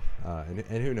know, and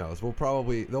who knows?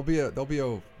 There'll be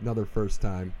another first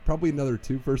time, probably another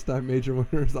 2 first-time major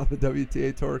winners on the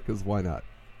WTA tour. Because why not?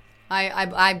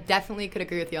 I definitely could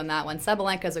agree with you on that one.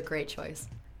 Sabalenka's a great choice.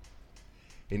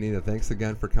 Hey, Nina, thanks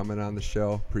again for coming on the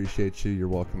show. Appreciate you. You're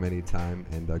welcome anytime,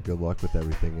 and good luck with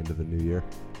everything into the new year.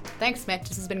 Thanks, Mitch.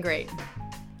 This has been great.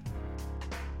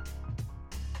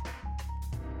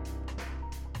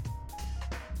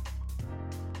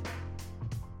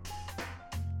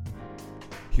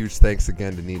 Huge thanks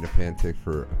again to Nina Pantic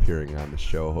for appearing on the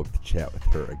show. Hope to chat with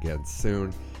her again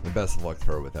soon. And best of luck to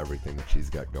her with everything that she's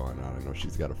got going on. I know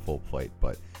she's got a full plate,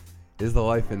 but is the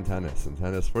life in tennis. In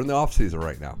tennis, we're in the off season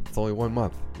right now. It's only 1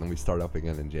 month, and then we start up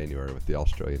again in January with the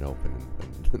Australian Open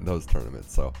and those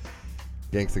tournaments. So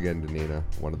thanks again to Nina,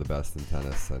 one of the best in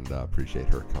tennis, and appreciate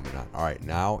her coming on. All right,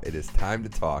 now it is time to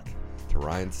talk to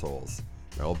Ryan Souls,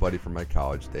 my old buddy from my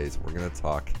college days. We're going to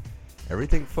talk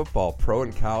everything football, pro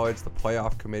and college. The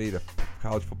playoff committee, the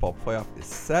college football playoff is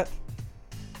set.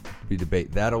 We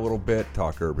debate that a little bit,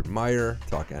 talk Urban Meyer,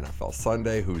 talk NFL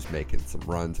Sunday, who's making some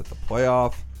runs at the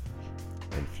playoff,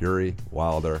 and Fury,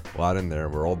 Wilder, a lot in there.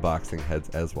 We're old boxing heads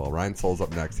as well. Ryan Souls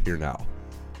up next, here now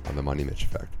on the Money Mitch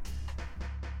Effect.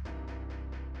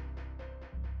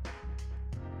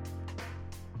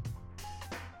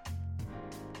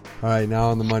 All right, now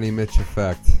on the Money Mitch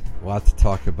Effect, a lot to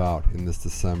talk about in this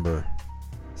December.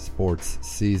 sports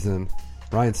season.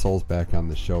 Ryan Souls back on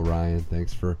the show. Ryan,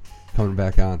 thanks for coming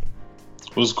back on.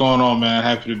 What's going on, man?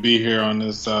 Happy to be here on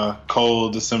this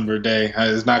cold December day.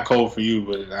 It's not cold for you,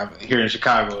 but I'm here in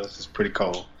Chicago. It's pretty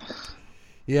cold.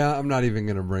 Yeah, I'm not even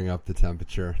going to bring up the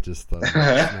temperature. Just it's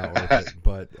not worth it.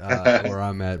 But where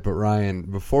I'm at. But Ryan,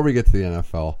 before we get to the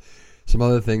NFL, some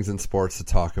other things in sports to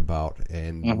talk about,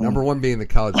 and number one being the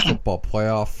college football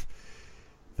playoff.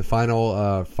 The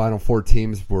final four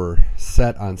teams were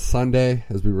set on Sunday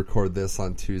as we record this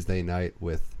on Tuesday night,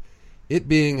 with it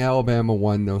being Alabama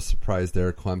 1, no surprise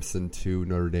there, Clemson 2,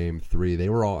 Notre Dame 3. They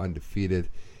were all undefeated,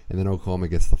 and then Oklahoma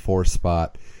gets the 4th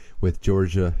spot, with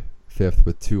Georgia 5th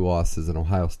with 2 losses, and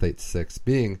Ohio State 6th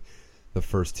being the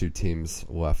first 2 teams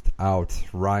left out.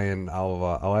 Ryan,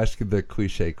 I'll ask you the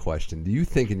cliche question. Do you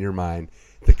think in your mind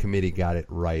the committee got it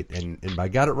right? And by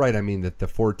got it right, I mean that the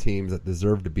 4 teams that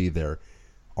deserve to be there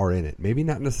are in it. Maybe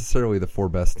not necessarily the 4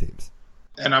 best teams.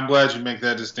 And I'm glad you make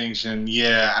that distinction.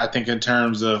 Yeah, I think in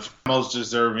terms of most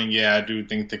deserving, I do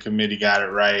think the committee got it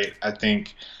right. I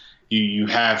think you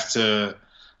have to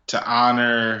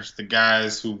honor the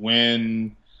guys who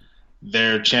win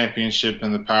their championship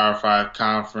in the Power 5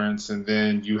 conference, and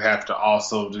then you have to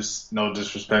also, just no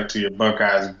disrespect to your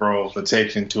Buckeyes, bro, but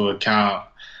take into account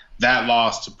that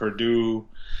loss to Purdue.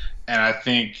 And I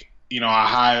think,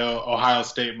 Ohio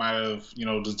State might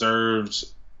have, deserved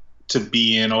to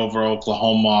be in over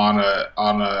Oklahoma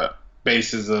on a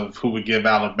basis of who would give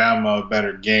Alabama a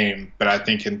better game. But I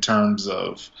think in terms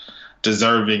of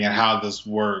deserving and how this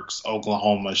works,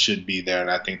 Oklahoma should be there, and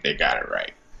I think they got it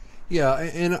right. Yeah,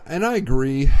 and I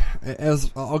agree. As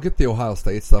I'll get the Ohio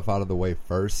State stuff out of the way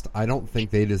first. I don't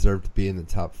think they deserve to be in the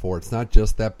top 4. It's not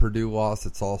just that Purdue loss.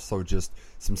 It's also just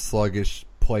some sluggish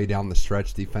play down the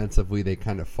stretch defensively. They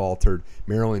kind of faltered.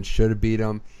 Maryland should have beat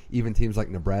them. Even teams like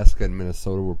Nebraska and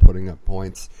Minnesota were putting up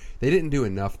points. They didn't do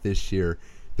enough this year,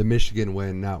 the Michigan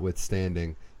win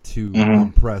notwithstanding, to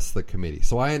impress the committee.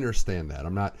 So I understand that.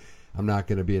 I'm not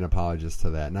going to be an apologist to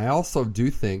that. And I also do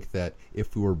think that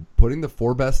if we were putting the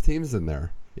 4 best teams in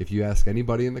there, if you ask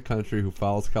anybody in the country who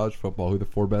follows college football who the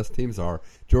 4 best teams are,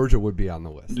 Georgia would be on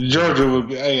the list. Georgia would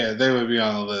be, they would be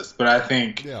on the list. But I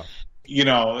think,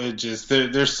 it just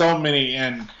there's so many,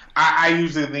 and I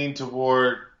usually lean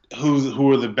toward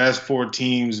who are the best 4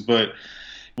 teams, but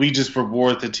we just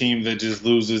reward the team that just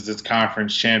loses its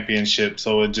conference championship,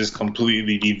 so it just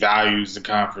completely devalues the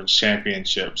conference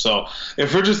championship. So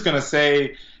if we're just going to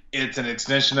say it's an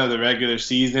extension of the regular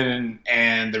season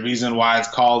and the reason why it's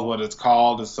called what it's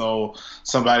called is so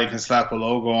somebody can slap a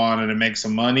logo on it and make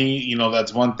some money,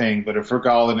 that's one thing. But if we're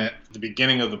calling it the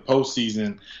beginning of the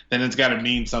postseason, then it's got to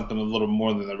mean something a little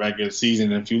more than the regular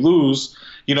season. And if you lose,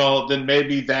 then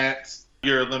maybe that's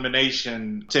your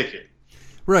elimination ticket.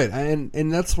 Right,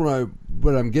 and that's what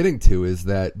I'm getting to is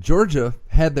that Georgia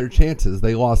had their chances.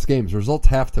 They lost games. Results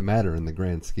have to matter in the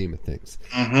grand scheme of things.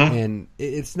 And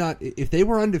it's not, if they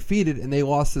were undefeated and they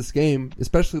lost this game,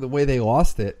 especially the way they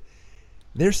lost it,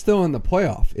 they're still in the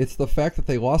playoff. It's the fact that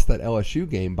they lost that LSU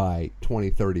game by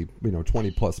 20, 30,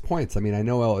 20-plus points. I mean, I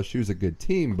know LSU's a good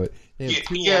team, but they have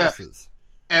 2 losses.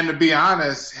 And to be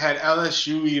honest, had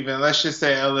LSU even, let's just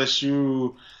say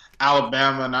LSU,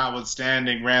 Alabama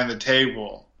notwithstanding, ran the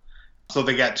table, so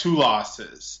they got 2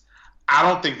 losses. I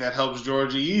don't think that helps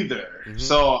Georgia either.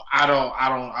 So I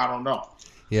don't know.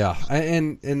 Yeah,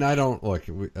 and I don't look.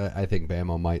 I think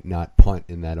Bama might not punt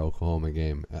in that Oklahoma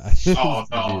game. Oh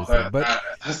no! But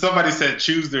somebody said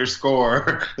choose their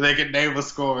score. They can name a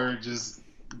score and just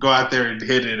go out there and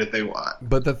hit it if they want.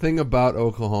 But the thing about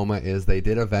Oklahoma is they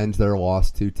did avenge their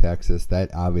loss to Texas. That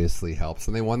obviously helps.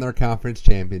 And they won their conference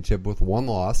championship with 1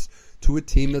 loss to a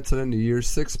team that's in a New Year's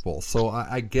Six Bowl. So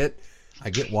I get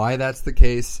why that's the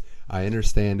case. I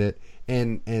understand it.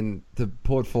 And to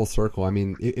pull it full circle, I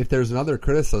mean, if there's another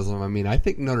criticism, I mean, I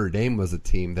think Notre Dame was a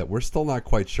team that we're still not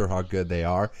quite sure how good they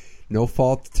are. No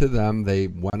fault to them. They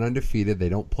went undefeated. They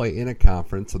don't play in a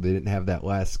conference, so they didn't have that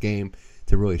last game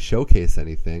to really showcase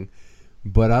anything.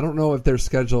 But I don't know if their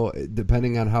schedule,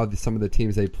 depending on how some of the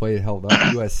teams they played held up.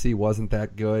 USC wasn't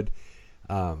that good.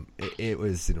 It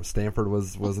was, Stanford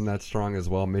wasn't that strong as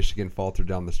well. Michigan faltered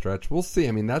down the stretch. We'll see.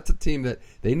 I mean, that's a team that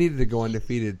they needed to go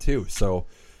undefeated too. So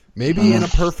maybe in a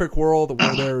perfect world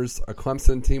where there's a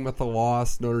Clemson team with a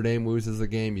loss, Notre Dame loses a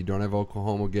game, you don't have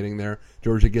Oklahoma getting there,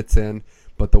 Georgia gets in.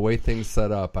 But the way things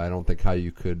set up, I don't think how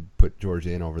you could put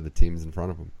Georgia in over the teams in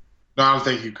front of them. No, I don't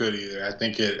think you could either. I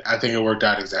think it worked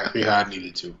out exactly how it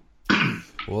needed to.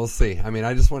 We'll see. I mean,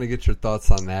 I just want to get your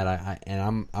thoughts on that.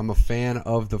 I'm a fan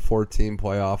of the 4-team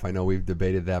playoff. I know we've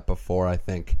debated that before. I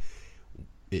think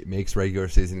it makes regular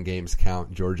season games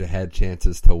count. Georgia had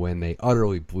chances to win. They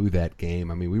utterly blew that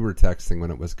game. I mean, we were texting when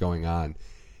it was going on.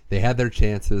 They had their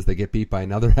chances. They get beat by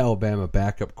another Alabama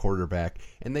backup quarterback,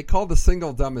 and they called the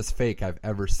single dumbest fake I've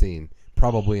ever seen,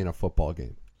 probably in a football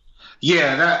game.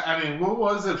 Yeah, what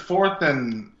was it? Fourth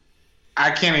and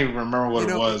I can't even remember what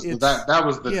it was. But that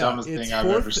was the dumbest thing I've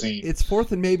ever seen. It's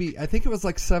fourth and maybe, I think it was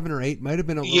like 7 or 8. Might have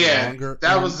been a little longer.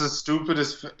 That was the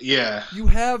stupidest. Yeah. You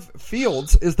have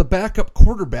Fields is the backup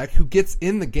quarterback who gets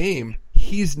in the game.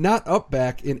 He's not up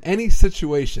back in any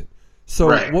situation.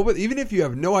 So even if you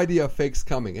have no idea a fake's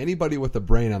coming, anybody with a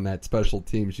brain on that special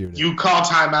teams unit, you call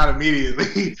timeout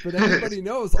immediately. But everybody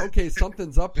knows, okay,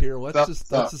 something's up here. Let's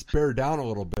just bear down a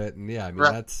little bit. And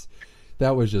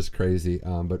that was just crazy.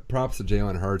 But props to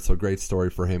Jalen Hurts. So great story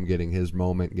for him getting his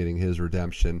moment, getting his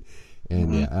redemption.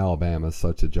 And Alabama's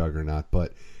such a juggernaut.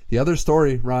 But the other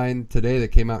story, Ryan, today that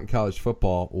came out in college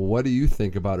football. What do you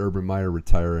think about Urban Meyer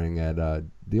retiring at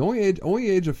the only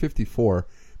age of 54?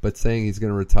 But saying he's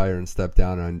going to retire and step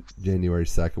down on January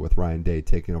 2nd with Ryan Day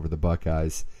taking over the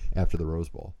Buckeyes after the Rose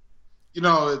Bowl.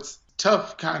 It's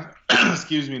tough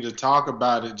to talk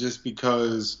about it just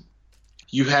because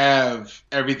you have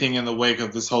everything in the wake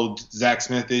of this whole Zach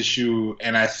Smith issue,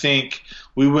 and I think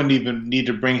we wouldn't even need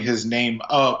to bring his name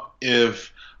up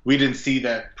if we didn't see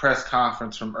that press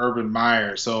conference from Urban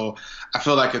Meyer. So I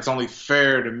feel like it's only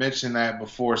fair to mention that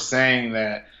before saying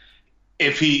that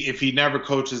if he never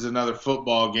coaches another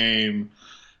football game,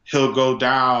 he'll go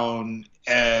down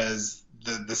as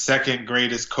the second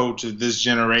greatest coach of this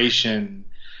generation.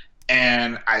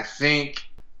 And I think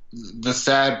the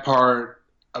sad part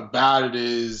about it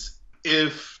is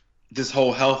if this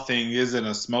whole health thing isn't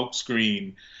a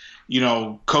smokescreen,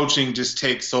 coaching just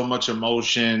takes so much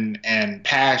emotion and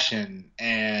passion,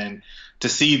 and to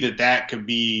see that could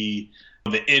be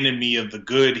the enemy of the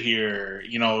good here,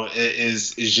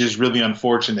 is just really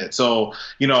unfortunate. So,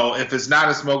 if it's not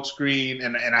a smokescreen,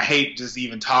 and I hate just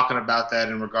even talking about that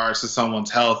in regards to someone's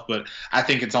health, but I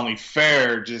think it's only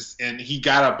fair and he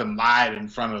got up and lied in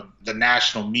front of the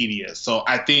national media. So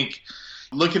I think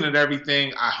looking at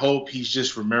everything, I hope he's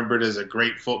just remembered as a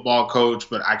great football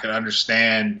coach, but I can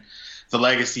understand the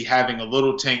legacy having a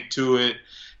little taint to it.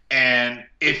 And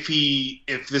if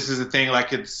this is a thing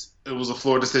like it was a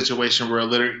Florida situation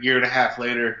where year and a half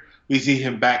later we see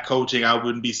him back coaching, I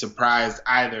wouldn't be surprised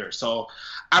either. So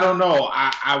I don't know.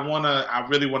 I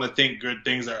really want to think good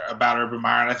things about Urban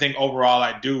Meyer, and I think overall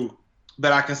I do.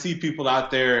 But I can see people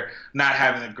out there not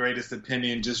having the greatest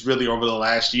opinion just really over the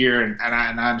last year, and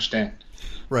I understand.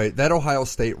 Right. That Ohio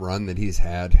State run that he's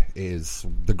had is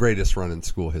the greatest run in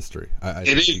school history. I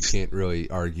think you can't really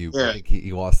argue. Yeah. I think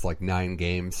he lost like 9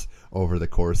 games over the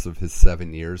course of his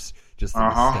 7 years. Just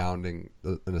an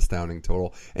astounding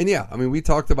total. And we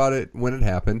talked about it when it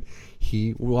happened.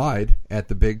 He lied at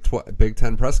the Big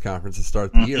Ten press conference to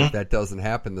start the year. If that doesn't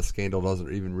happen, the scandal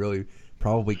doesn't even really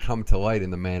probably come to light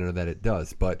in the manner that it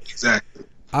does. But exactly.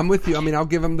 I'm with you. I'll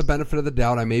give him the benefit of the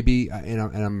doubt. I may be, and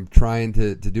I'm trying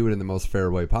to do it in the most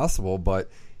fair way possible, but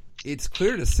it's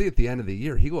clear to see at the end of the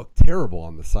year he looked terrible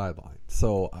on the sideline.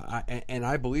 So,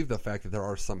 I believe the fact that there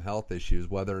are some health issues,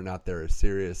 whether or not they're as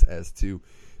serious as to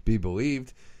be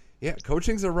believed. Yeah,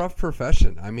 coaching's a rough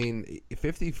profession.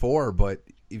 54, but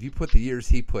if you put the years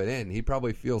he put in, he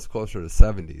probably feels closer to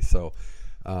 70. So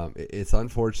it's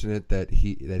unfortunate that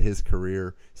his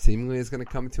career seemingly is going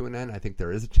to come to an end. I think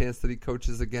there is a chance that he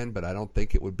coaches again, but I don't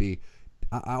think it would be.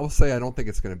 I will say I don't think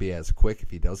it's going to be as quick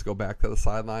if he does go back to the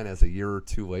sideline as a year or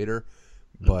two later.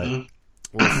 But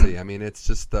we'll see. It's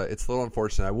just it's a little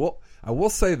unfortunate. I will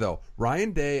say though,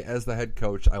 Ryan Day as the head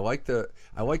coach, I like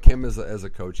him as a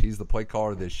coach. He's the play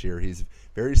caller this year. He's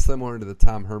very similar to the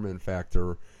Tom Herman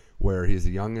factor, where he's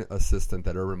a young assistant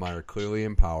that Urban Meyer clearly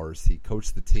empowers. He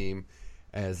coached the team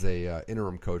as a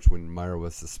interim coach when Meyer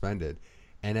was suspended,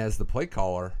 and as the play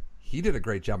caller, he did a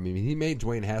great job. He made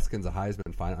Dwayne Haskins a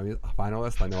Heisman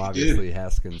finalist. I know obviously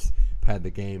Haskins had the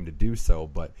game to do so,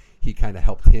 but he kind of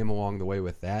helped him along the way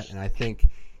with that. And I think,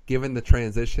 given the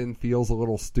transition feels a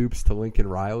little Stoops to Lincoln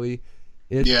Riley,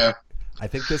 I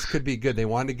think this could be good. They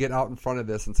wanted to get out in front of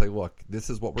this and say, look, this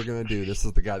is what we're going to do. This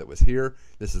is the guy that was here.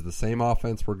 This is the same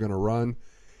offense we're going to run.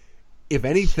 If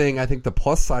anything, I think the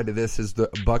plus side of this is the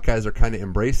Buckeyes are kind of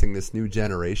embracing this new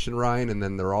generation, Ryan, and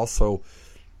then they're also,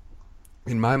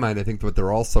 in my mind, I think what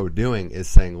they're also doing is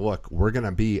saying, look, we're going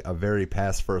to be a very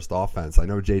pass-first offense. I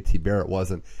know J.T. Barrett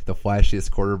wasn't the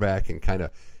flashiest quarterback and kind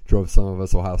of drove some of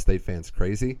us Ohio State fans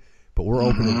crazy, but we're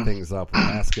opening things up with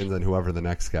Haskins and whoever the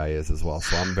next guy is as well.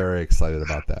 So I'm very excited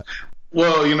about that.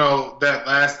 Well, that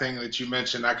last thing that you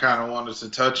mentioned, I kind of wanted to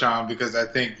touch on because I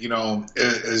think,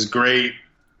 is great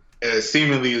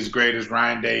seemingly as great as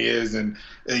Ryan Day is, and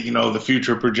his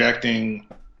future projections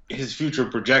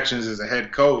as a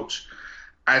head coach,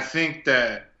 I think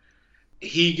that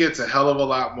he gets a hell of a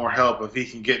lot more help if he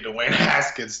can get Dwayne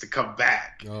Haskins to come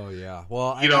back. Oh yeah,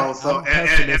 well,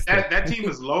 that team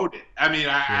is loaded. I mean,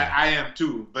 I am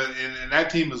too, but and that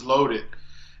team is loaded.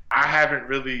 I haven't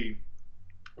really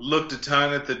looked a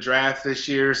ton at the draft this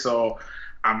year, so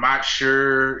I'm not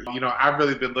sure. I've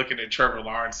really been looking at Trevor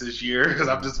Lawrence this year because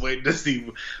I'm just waiting to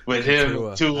see with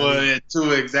him,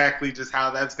 Tua exactly just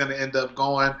how that's going to end up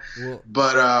going. Well,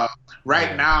 but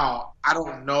right now, I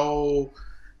don't know,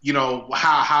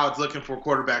 how it's looking for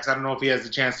quarterbacks. I don't know if he has a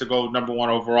chance to go number 1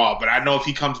 overall, but I know if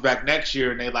he comes back next year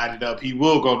and they light it up, he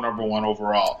will go number 1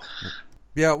 overall.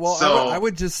 Yeah, well, so, I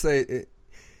would just say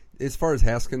as far as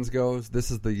Haskins goes,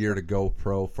 this is the year to go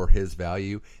pro for his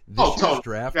value. This year's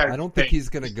draft, I don't think he's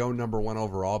going to go number 1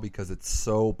 overall because it's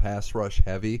so pass rush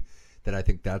heavy that I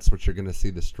think that's what you're going to see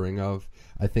the string of.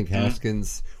 I think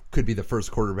Haskins could be the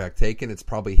first quarterback taken. It's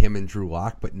probably him and Drew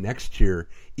Lock. But next year,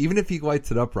 even if he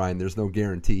lights it up, Ryan, there's no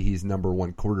guarantee he's number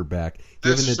 1 quarterback.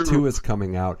 Given that Tua is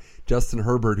coming out, Justin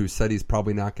Herbert, who said he's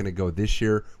probably not going to go this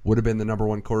year, would have been the number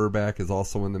 1 quarterback, is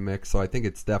also in the mix. So I think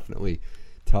it's definitely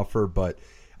tougher. But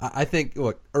I think,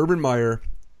 look, Urban Meyer,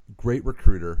 great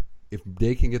recruiter. If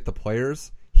they can get the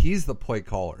players, he's the play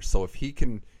caller. So if he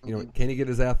can, can he get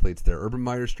his athletes there? Urban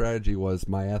Meyer's strategy was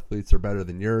my athletes are better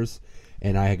than yours,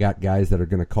 and I got guys that are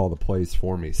going to call the plays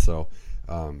for me. So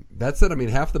that's it. I mean,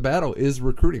 half the battle is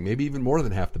recruiting, maybe even more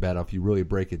than half the battle if you really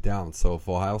break it down. So if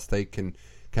Ohio State can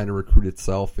kind of recruit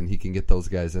itself and he can get those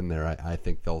guys in there, I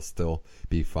think they'll still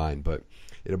be fine. But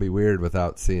it'll be weird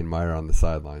without seeing Meyer on the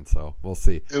sideline, so we'll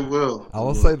see. It will. I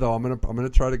will say though, I'm gonna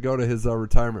try to go to his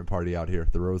retirement party out here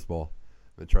at the Rose Bowl.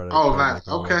 I'm gonna try to. Nice.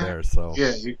 Okay. There, so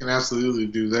yeah, you can absolutely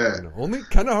do that. Only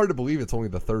kind of hard to believe it's only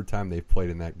the 3rd time they've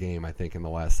played in that game. I think in the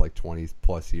last 20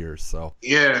 plus years. So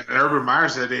yeah, Urban Meyer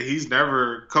said that he's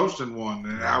never coached in one,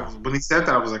 and when he said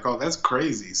that, I was like, oh, that's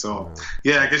crazy. So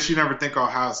yeah, I guess you never think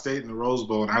Ohio State in the Rose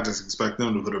Bowl, and I just expect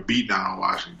them to put a beat down on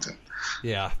Washington.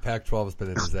 Yeah, Pac-12 has been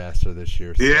a disaster this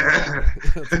year. So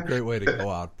that's a great way to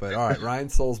go out. But all right, Ryan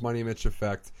Souls, Money Mitch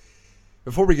Effect.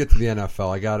 Before we get to the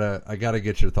NFL, I gotta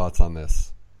get your thoughts on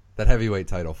this. That heavyweight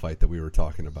title fight that we were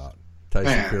talking about.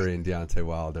 Tyson Fury and Deontay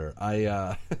Wilder.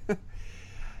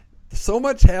 So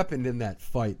much happened in that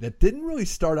fight that didn't really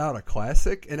start out a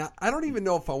classic, and I don't even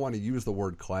know if I want to use the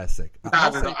word classic.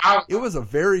 It was a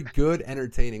very good,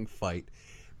 entertaining fight,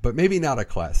 but maybe not a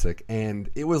classic,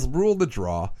 and it was ruled a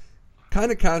draw. Kind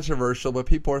of controversial, but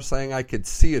people are saying I could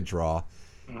see a draw.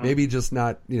 Maybe just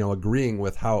not, agreeing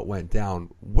with how it went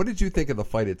down. What did you think of the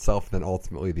fight itself and then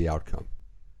ultimately the outcome?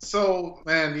 So,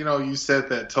 man, you said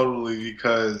that totally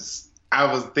because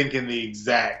I was thinking the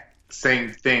exact same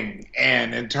thing.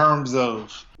 And in terms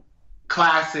of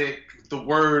classic, the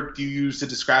word you used to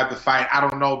describe the fight, I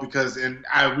don't know because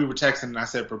we were texting and I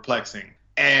said perplexing.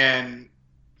 And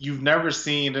you've never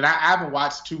seen, and I haven't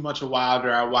watched too much of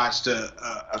Wilder. I watched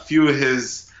a few of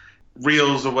his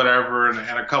reels or whatever and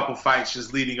a couple fights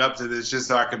just leading up to this just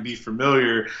so I could be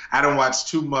familiar. I don't watch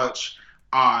too much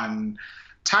on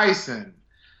Tyson.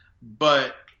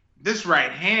 But this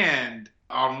right hand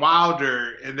on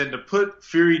Wilder and then to put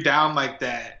Fury down like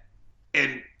that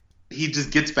and he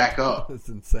just gets back up. That's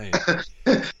insane.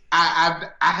 I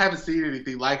haven't seen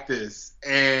anything like this.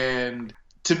 And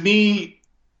to me,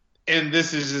 and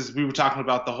this is just, we were talking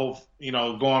about the whole,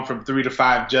 going from 3 to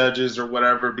 5 judges or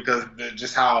whatever because of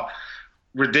just how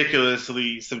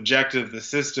ridiculously subjective the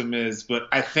system is. But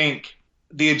I think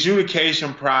the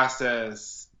adjudication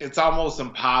process, it's almost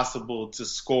impossible to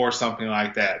score something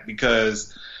like that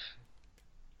because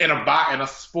in a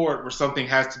sport where something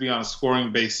has to be on a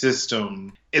scoring-based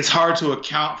system, it's hard to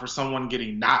account for someone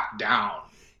getting knocked down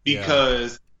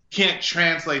because you can't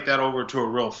translate that over to a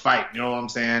real fight. You know what I'm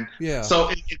saying? Yeah.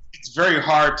 So it's very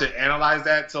hard to analyze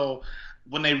that. So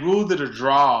when they ruled it a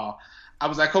draw, I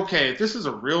was like, okay, if this is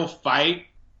a real fight,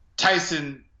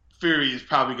 Tyson Fury is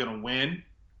probably going to win.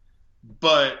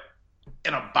 But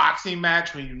in a boxing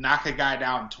match, when you knock a guy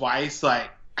down twice, like,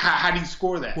 how do you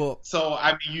score that? Well, so,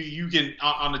 I mean, you can,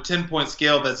 on a 10-point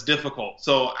scale, that's difficult.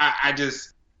 So, I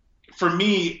just, for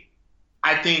me,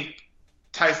 I think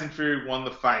Tyson Fury won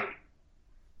the fight.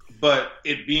 But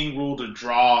it being ruled a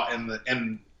draw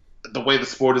and the way the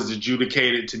sport is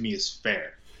adjudicated, to me, is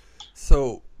fair.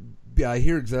 So, yeah, I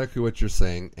hear exactly what you're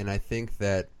saying, and I think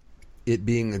that it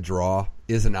being a draw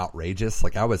isn't outrageous.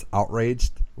 Like, I was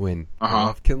outraged when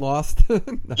Golovkin lost.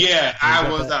 Yeah, I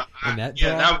was.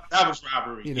 That was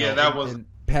robbery. And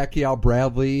Pacquiao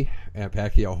Bradley, and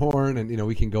Pacquiao Horn, and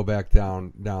we can go back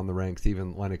down the ranks,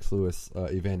 even Lennox Lewis,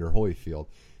 Evander Holyfield,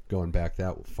 going back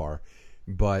that far.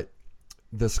 But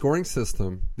the scoring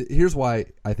system, here's why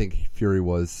I think Fury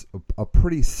was a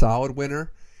pretty solid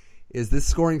winner, is this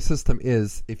scoring system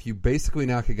is, if you basically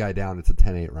knock a guy down, it's a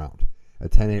 10-8 round. A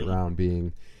 10-8 round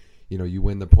being, you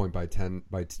win the point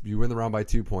you win the round by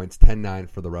 2 points, 10-9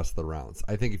 for the rest of the rounds.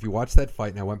 I think if you watch that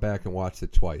fight, and I went back and watched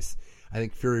it twice, I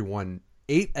think Fury won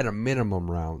 8 at a minimum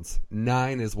rounds.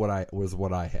 9 is what I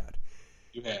had.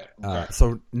 You had. Okay.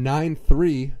 So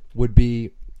 9-3 would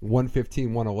be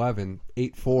 115-111.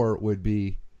 8-4 would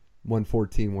be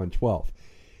 114-112.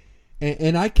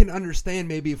 And I can understand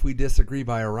maybe if we disagree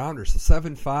by a rounder. So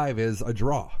 7-5 is a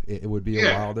draw. It would be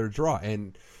a Wilder draw.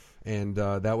 And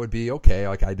that would be okay.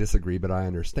 Like, I disagree, but I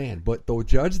understand. But the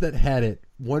judge that had it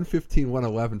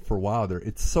 115-111 for Wilder,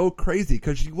 it's so crazy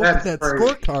because you look at that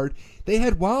scorecard. They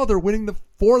had Wilder winning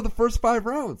 4 of the first 5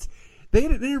 rounds. They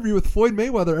had an interview with Floyd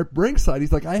Mayweather at ringside.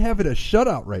 He's like, I have it a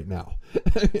shutout right now.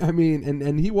 I mean,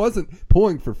 and he wasn't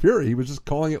pulling for Fury. He was just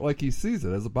calling it like he sees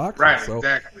it as a boxer. Right, so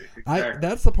exactly.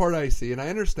 That's the part I see. And I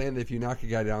understand that if you knock a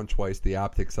guy down twice, the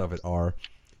optics of it are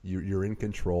you're in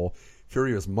control.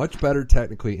 Fury was much better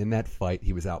technically in that fight.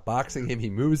 He was outboxing him. He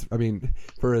moves. I mean,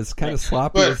 for as kind of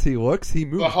sloppy as he looks, he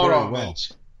moves very well.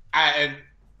 Mitch.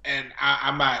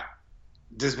 I'm not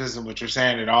dismissing what you're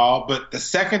saying at all, but the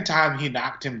second time he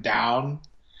knocked him down,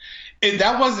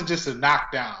 that wasn't just a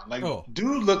knockdown. Like,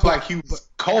 dude looked like he was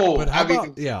cold. But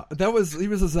he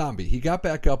was a zombie. He got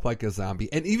back up like a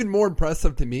zombie. And even more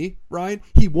impressive to me, Ryan,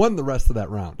 he won the rest of that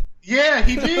round. Yeah,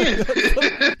 he did.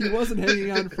 He wasn't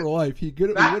hanging on for life. He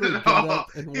literally got up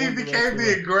and won. He became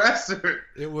the aggressor.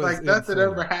 It was like nothing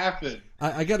ever happened.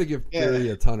 I got to give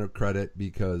Fury a ton of credit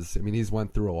because, I mean, he's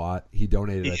went through a lot. He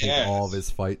donated, I think, all of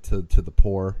his fight to the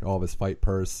poor, all of his fight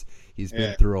purse. He's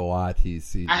been through a lot.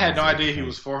 I had no idea he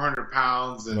was 400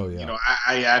 pounds, and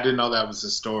I didn't know that was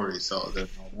his story. So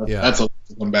that's a lot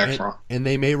to come back from. And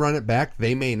they may run it back,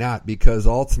 they may not, because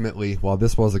ultimately, while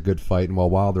this was a good fight, and while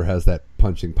Wilder has that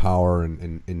punching power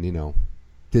and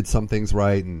did some things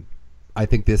right, and I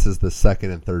think this is the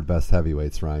second and third best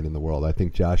heavyweights, Ryan, in the world. I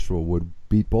think Joshua would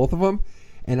beat both of them,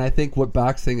 and I think what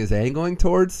boxing is angling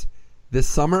towards this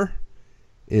summer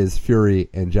is Fury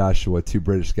and Joshua, 2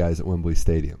 British guys at Wembley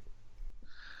Stadium.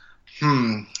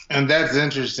 And that's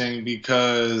interesting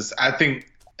because I think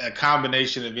a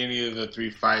combination of any of the 3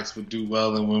 fights would do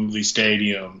well in Wembley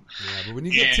Stadium. Yeah, but when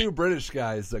you get 2 British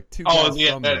guys, like 2 guys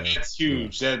from there. That's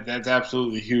huge. Yeah. That's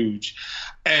absolutely huge.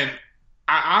 And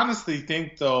I honestly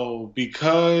think, though,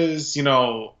 because,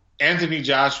 Anthony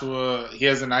Joshua, he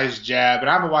has a nice jab, and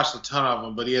I haven't watched a ton of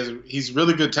him, but he's a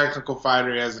really good technical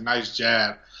fighter. He has a nice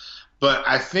jab. But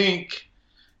I think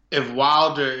if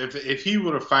Wilder, if he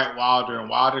were to fight Wilder and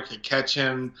Wilder could catch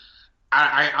him,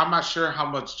 I'm not sure how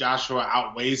much Joshua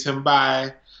outweighs him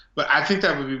by, but I think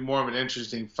that would be more of an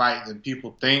interesting fight than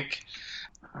people think.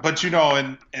 But,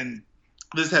 and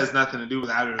this has nothing to do with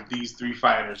either of these 3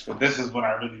 fighters, but this is what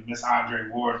I really miss Andre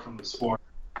Ward from the sport,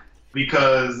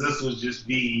 because this would just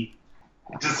be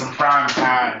some prime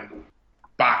time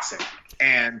boxing.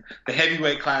 And the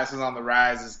heavyweight class is on the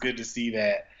rise. It's good to see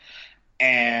that.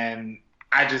 And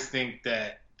I just think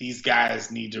that these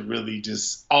guys need to really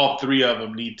all 3 of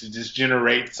them need to just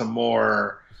generate some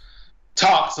more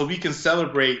talk so we can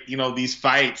celebrate, these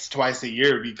fights twice a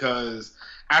year, because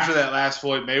after that last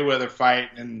Floyd Mayweather fight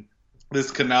and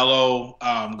this Canelo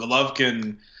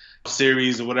Golovkin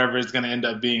series or whatever it's going to end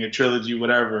up being, a trilogy,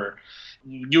 whatever,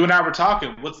 you and I were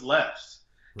talking, what's left?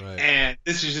 Right. And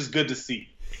this is just good to see.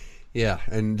 Yeah,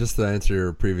 and just to answer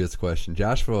your previous question,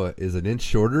 Joshua is an inch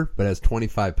shorter, but has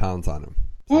 25 pounds on him.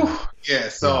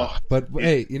 But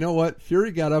hey, you know what?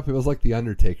 Fury got up. It was like the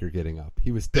Undertaker getting up.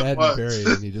 He was dead and buried,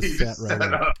 and he just sat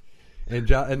right up. And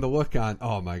the look on,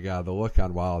 oh my God, the look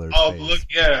on Wilder's face.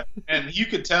 And you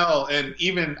could tell, and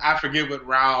even I forget what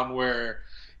round where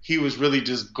he was really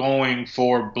just going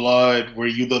for blood, where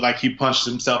you look like he punched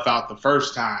himself out the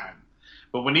first time.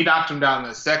 But when he knocked him down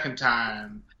the second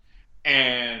time,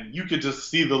 and you could just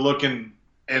see the look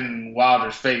in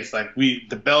Wilder's face, like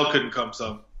the bell couldn't come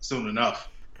soon enough.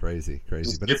 Crazy.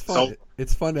 But it's fun.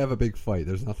 It's fun to have a big fight.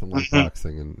 There's nothing like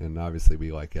boxing, and obviously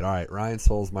we like it. All right, Ryan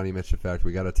Souls, Money Mitch Effect.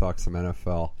 We got to talk some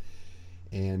NFL,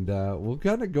 and we're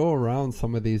gonna go around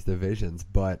some of these divisions.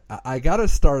 But I got to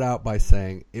start out by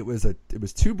saying it was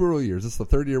 2 brutal years. This is the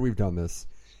 3rd year we've done this,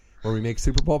 where we make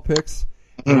Super Bowl picks.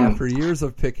 And after years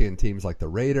of picking teams like the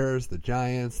Raiders, the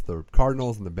Giants, the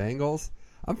Cardinals, and the Bengals,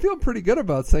 I'm feeling pretty good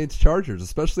about Saints Chargers,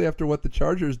 especially after what the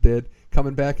Chargers did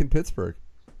coming back in Pittsburgh.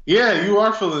 Yeah, you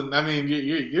are feeling. I mean,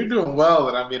 you're doing well,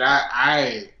 and I mean,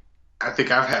 I I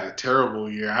think I've had a terrible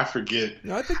year. I forget.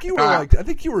 No, I think you were I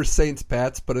think you were Saints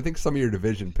Pats, but I think some of your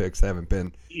division picks haven't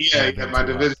been. Yeah, my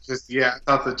division I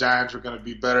thought the Giants were going to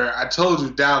be better. I told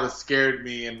you Dallas scared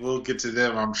me, and we'll get to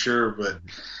them, I'm sure. But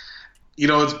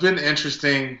it's been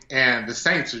interesting, and the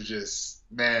Saints are just,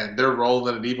 man, they're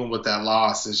rolling, and even with that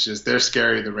loss, it's just they're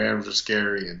scary. The Rams are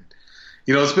scary, and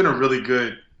it's been a really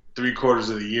good 3/4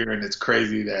 of the year, and it's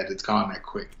crazy that it's gone that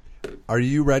quick. Are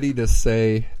you ready to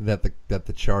say that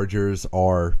the Chargers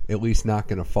are at least not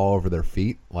going to fall over their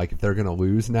feet? Like, if they're going to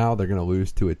lose now, they're going to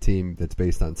lose to a team that's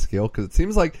based on skill? Because it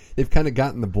seems like they've kind of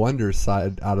gotten the blunders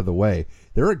side out of the way.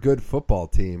 They're a good football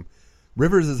team.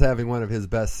 Rivers is having one of his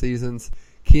best seasons.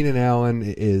 Keenan Allen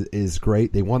is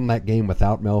great. They won that game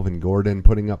without Melvin Gordon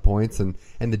putting up points. And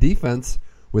the defense,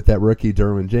 with that rookie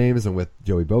Derwin James and with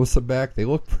Joey Bosa back, they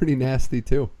look pretty nasty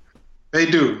too. They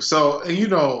do. So,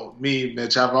 and me,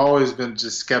 Mitch, I've always been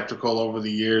just skeptical over the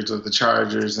years of the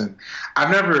Chargers, and I've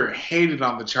never hated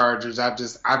on the Chargers. I've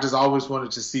just always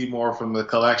wanted to see more from the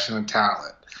collection of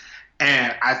talent.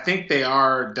 And I think they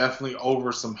are definitely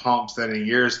over some humps that in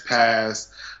years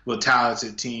past with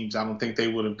talented teams, I don't think they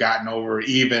would have gotten over,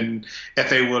 even if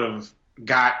they would have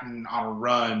gotten on a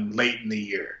run late in the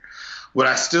year. What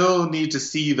I still need to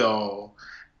see, though,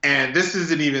 and this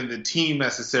isn't even the team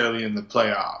necessarily in the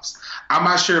playoffs. I'm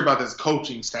not sure about this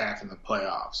coaching staff in the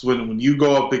playoffs. When you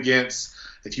go up against,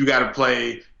 if you got to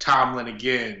play Tomlin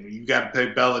again, you got to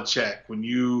play Belichick, when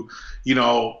you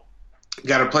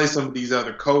got to play some of these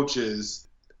other coaches,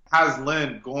 how's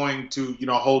Lynn going to,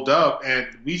 hold up? And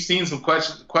we've seen some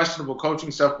questionable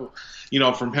coaching stuff,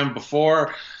 from him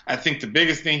before. I think the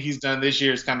biggest thing he's done this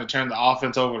year is kind of turn the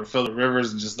offense over to Phillip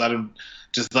Rivers and just let him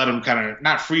kind of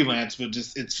not freelance, but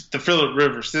just it's the Phillip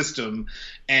Rivers system,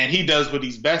 and he does what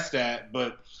he's best at.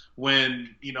 But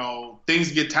when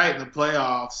things get tight in the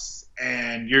playoffs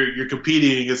and you're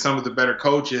competing against some of the better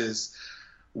coaches,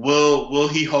 will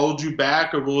he hold you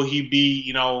back, or will he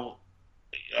be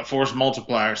a force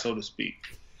multiplier, so to speak?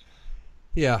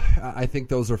 Yeah, I think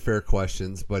those are fair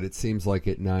questions, but it seems like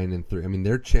at 9-3, I mean,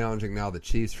 they're challenging now the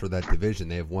Chiefs for that division.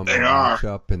 They have one more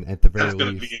matchup, and at the very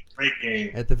least, be a great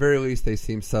game. At the very least, they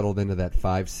seem settled into that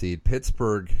 5 seed.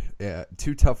 Pittsburgh,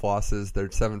 2 tough losses. They're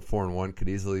 7-4-1, could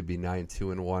easily be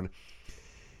 9-2-1.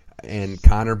 And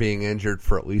Connor being injured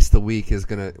for at least a week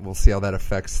we'll see how that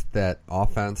affects that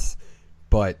offense.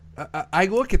 But I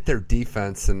look at their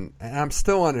defense, and I'm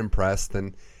still unimpressed.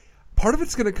 And part of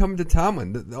it's going to come to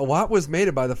Tomlin. A lot was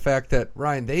made by the fact that,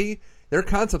 Ryan, their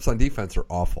concepts on defense are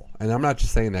awful. And I'm not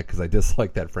just saying that because I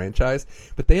dislike that franchise,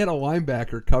 but they had a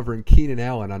linebacker covering Keenan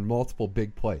Allen on multiple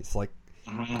big plays.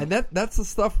 And that's the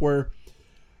stuff where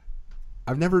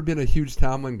I've never been a huge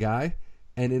Tomlin guy.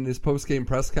 And in his post-game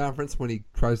press conference, when he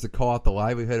tries to call out the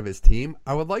livelihood of his team,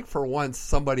 I would like for once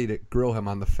somebody to grill him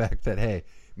on the fact that, hey,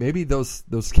 maybe those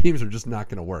schemes are just not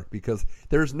going to work, because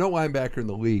there's no linebacker in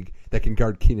the league that can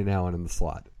guard Keenan Allen in the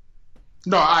slot.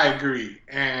 No, I agree.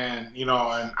 And,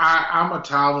 I'm a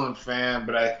Tomlin fan,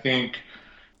 but I think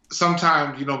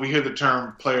sometimes, we hear the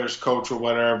term players coach or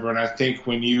whatever, and I think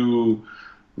when you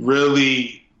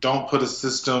really don't put a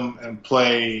system in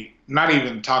play, not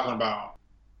even talking about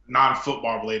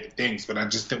non-football related things, but I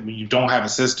just think when you don't have a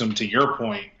system, to your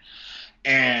point,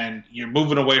 and you're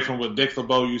moving away from what Dick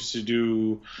LeBeau used to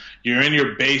do, you're in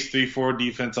your base 3-4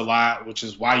 defense a lot, which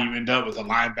is why you end up with a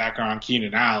linebacker on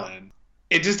Keenan Allen.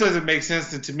 It just doesn't make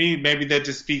sense. And to me, maybe that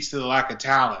just speaks to the lack of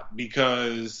talent,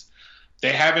 because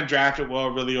they haven't drafted well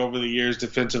really over the years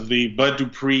defensively. Bud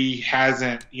Dupree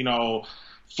hasn't,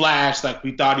 flashed like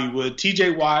we thought he would.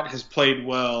 TJ Watt has played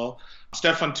well.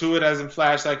 Stephon Tuitt hasn't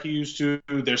flashed like he used to.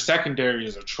 Their secondary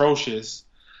is atrocious.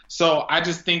 So I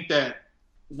just think that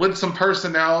with some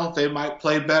personnel, they might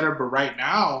play better, but right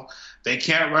now they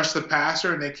can't rush the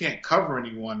passer and they can't cover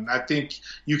anyone. I think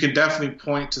you can definitely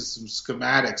point to some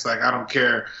schematics. Like, I don't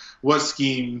care what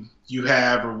scheme you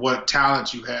have or what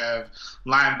talent you have,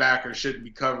 linebacker shouldn't be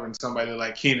covering somebody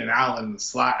like Keenan Allen in the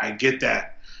slot. I get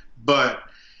that. But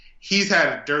he's had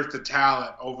a dearth of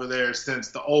talent over there since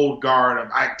the old guard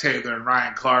of Ike Taylor and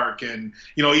Ryan Clark and,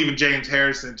 even James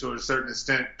Harrison to a certain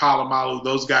extent, Palomalu,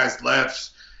 those guys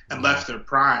left their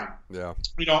prime. Yeah.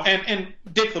 And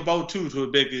Dick LeBeau too, to a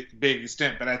big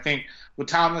extent. But I think with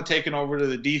Tomlin taking over to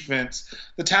the defense,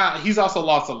 the talent, he's also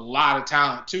lost a lot of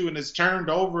talent too, and it's turned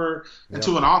over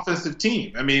into an offensive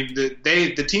team. I mean,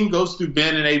 the team goes through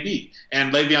Ben and AB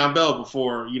and Le'Veon Bell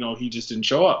before, he just didn't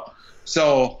show up.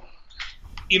 So,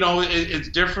 it's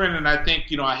different, and I think,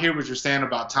 I hear what you're saying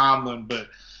about Tomlin, but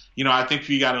I think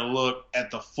you got to look at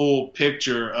the full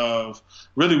picture of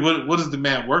really what is the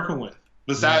man working with.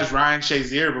 Besides Ryan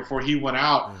Shazier, before he went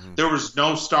out, there was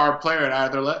no star player at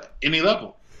either any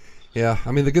level. Yeah,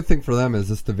 I mean, the good thing for them is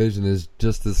this division is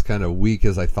just as kind of weak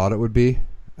as I thought it would be.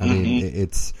 I mean,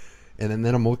 it's – and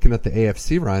then I'm looking at the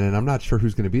AFC, Ryan, and I'm not sure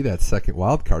who's going to be that second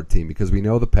wild card team because we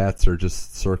know the Pats are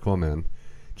just circle them in.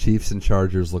 Chiefs and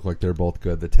Chargers look like they're both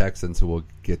good. The Texans, who we'll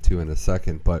get to in a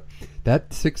second. But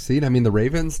that 6th seed, I mean, the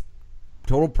Ravens,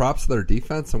 total props to their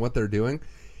defense and what they're doing.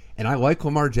 And I like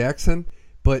Lamar Jackson,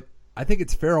 but I think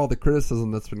it's fair all the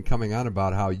criticism that's been coming on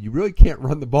about how you really can't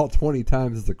run the ball 20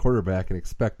 times as a quarterback and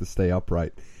expect to stay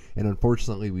upright. And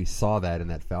unfortunately, we saw that in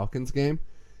that Falcons game.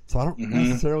 So I don't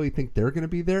necessarily think they're going to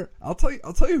be there. I'll tell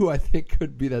you who I think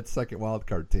could be that second wild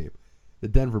card team, the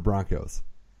Denver Broncos.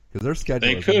 Because their schedule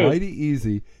is mighty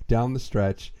easy down the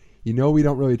stretch. You know we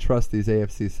don't really trust these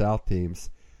AFC South teams.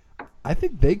 I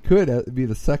think they could be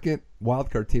the second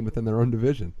wildcard team within their own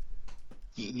division.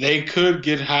 They could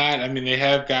get hot. I mean, they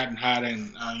have gotten hot,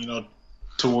 and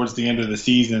towards the end of the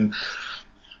season.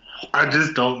 I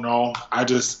just don't know. I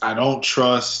don't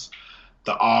trust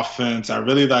the offense. I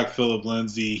really like Phillip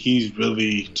Lindsay. He's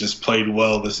really just played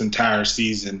well this entire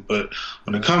season. But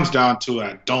when it comes down to it,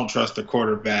 I don't trust the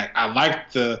quarterback. I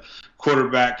like the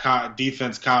quarterback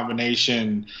defense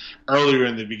combination earlier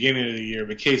in the beginning of the year,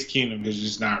 but Case Keenum has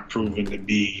just not proven to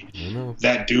be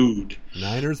that dude.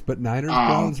 Niners,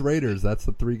 Browns, Raiders. That's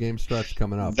the 3-game stretch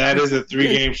coming up. That is a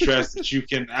 3-game stretch that you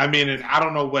can. I mean, and I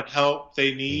don't know what help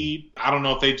they need. I don't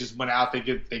know if they just went out. They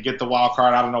get the wild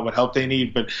card. I don't know what help they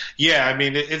need, but yeah, I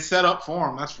mean, it's set up for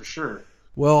them. That's for sure.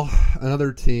 Well,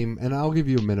 another team, and I'll give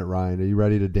you a minute, Ryan. Are you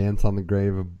ready to dance on the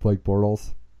grave of Blake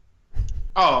Bortles?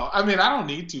 Oh, I mean, I don't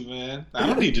need to, man. I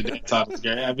don't need to dance on this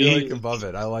guy. I mean, you're like above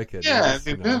it. I like it. Yeah, I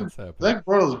mean, Blake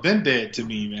Bortles has been dead to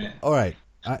me, man. All right,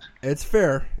 it's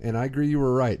fair, and I agree you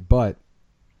were right. But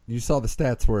you saw the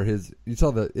stats you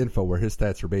saw the info where his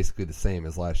stats were basically the same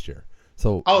as last year.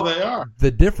 So, they are.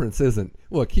 The difference isn't.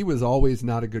 Look, he was always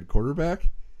not a good quarterback,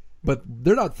 but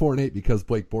they're not 4-8 because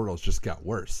Blake Bortles just got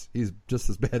worse. He's just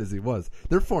as bad as he was.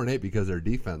 They're 4-8 because their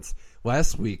defense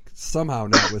last week, somehow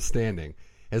notwithstanding,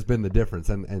 has been the difference,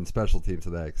 and special teams to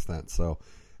that extent. So,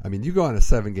 I mean, you go on a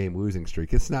 7-game losing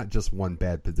streak. It's not just one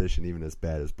bad position, even as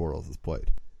bad as Bortles has played.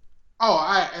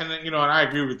 And I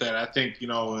agree with that. I think,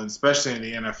 especially in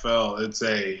the NFL, it's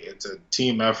a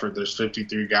team effort. There's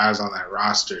 53 guys on that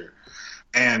roster,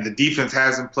 and the defense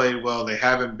hasn't played well. They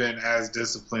haven't been as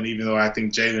disciplined, even though I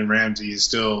think Jalen Ramsey is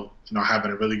still,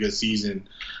 having a really good season.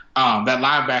 That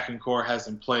linebacking core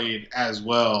hasn't played as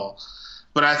well,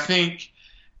 but I think.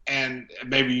 And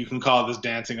maybe you can call this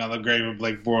dancing on the grave of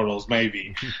Blake Bortles,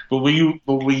 maybe. But when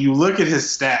you look at his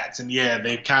stats, and yeah,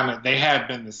 they have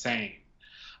been the same,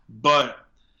 but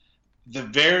the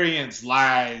variance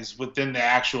lies within the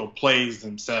actual plays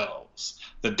themselves.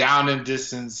 The down and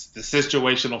distance, the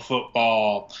situational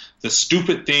football, the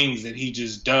stupid things that he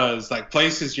just does, like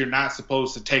places you're not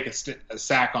supposed to take a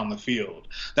sack on the field.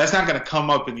 That's not going to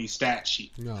come up in these stat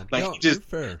sheets. He just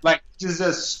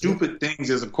does stupid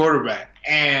things as a quarterback.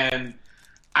 And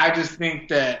I just think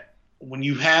that when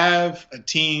you have a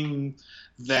team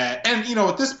that, and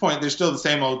at this point, they're still the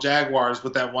same old Jaguars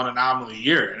with that one anomaly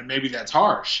year, and maybe that's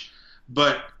harsh,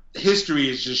 but history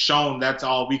has just shown that's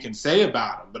all we can say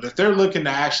about them. But if they're looking to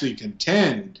actually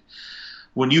contend,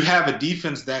 when you have a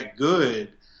defense that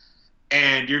good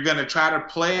and you're going to try to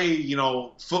play,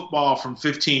 football from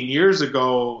 15 years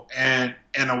ago and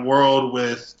in a world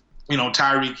with,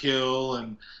 Tyreek Hill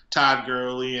and Todd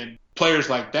Gurley and players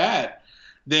like that,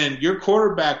 then your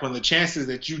quarterback, when the chances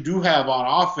that you do have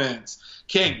on offense,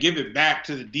 can't give it back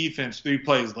to the defense 3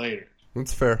 plays later.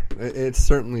 That's fair. It's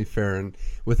certainly fair. And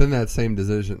within that same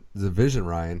division,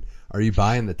 Ryan, are you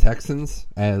buying the Texans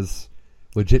as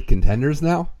legit contenders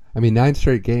now? I mean, 9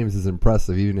 straight games is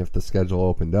impressive, even if the schedule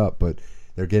opened up. But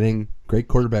they're getting great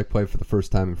quarterback play for the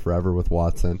first time in forever with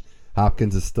Watson.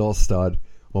 Hopkins is still a stud.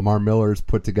 Lamar Miller's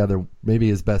put together maybe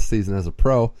his best season as a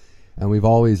pro. And we've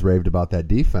always raved about that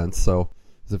defense. So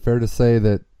is it fair to say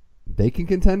that they can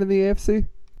contend in the AFC?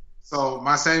 So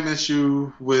my same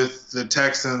issue with the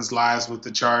Texans lies with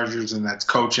the Chargers, and that's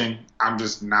coaching. I've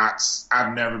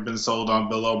never been sold on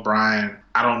Bill O'Brien.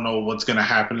 I don't know what's going to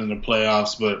happen in the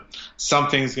playoffs, but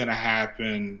something's going to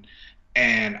happen,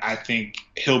 and I think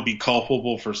he'll be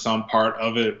culpable for some part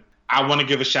of it. I want to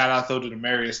give a shout-out, though, to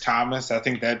Demaryius Thomas. I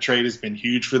think that trade has been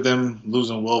huge for them,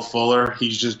 losing Will Fuller.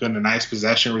 He's just been a nice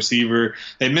possession receiver.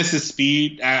 They miss his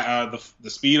speed, the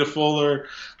speed of Fuller,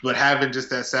 but having just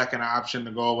that second option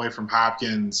to go away from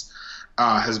Hopkins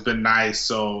has been nice.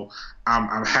 So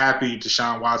I'm happy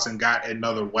Deshaun Watson got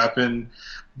another weapon.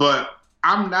 But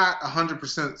I'm not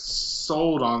 100%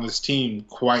 sold on this team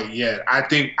quite yet. I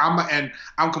think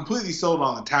I'm completely sold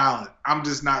on the talent. I'm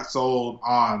just not sold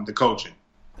on the coaching.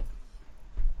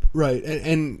 Right,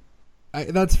 and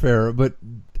that's fair, but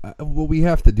what we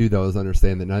have to do, though, is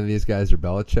understand that none of these guys are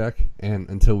Belichick, and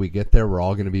until we get there, we're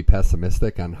all going to be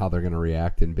pessimistic on how they're going to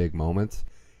react in big moments.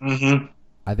 Mm-hmm.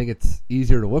 I think it's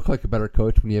easier to look like a better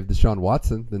coach when you have Deshaun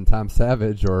Watson than Tom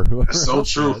Savage or whoever. That's so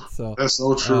true. That's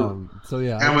so true.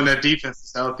 And when that defense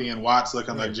is healthy and Watt's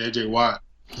looking like J.J. Watt.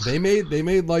 They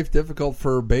made life difficult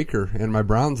for Baker and my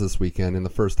Browns this weekend in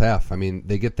the first half. I mean,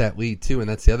 they get that lead, too, and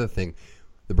that's the other thing.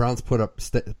 The Browns put up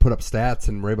stats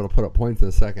and were able to put up points in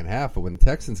the second half, but when the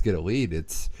Texans get a lead,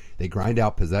 they grind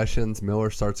out possessions.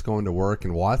 Miller starts going to work,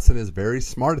 and Watson is very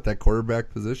smart at that quarterback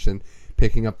position,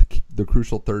 picking up the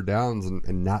crucial third downs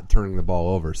and not turning the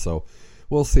ball over. So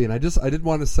we'll see. And I did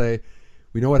want to say,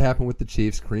 we know what happened with the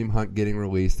Chiefs, Kareem Hunt getting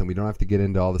released, and we don't have to get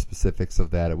into all the specifics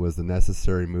of that. It was the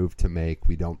necessary move to make.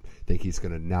 We don't think he's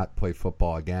going to not play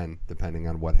football again, depending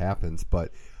on what happens.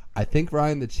 But I think,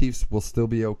 Ryan, the Chiefs will still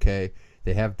be okay.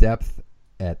 They have depth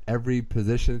at every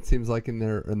position, it seems like, in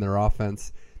their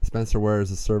offense. Spencer Ware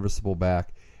is a serviceable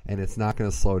back, and it's not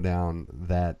going to slow down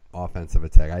that offensive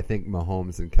attack. I think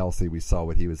Mahomes and Kelsey, we saw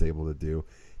what he was able to do.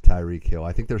 Tyreek Hill.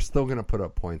 I think they're still going to put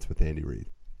up points with Andy Reid.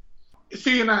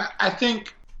 See, and I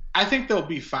think they'll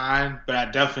be fine, but I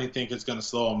definitely think it's going to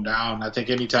slow them down. I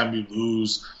think anytime you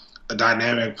lose a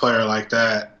dynamic player like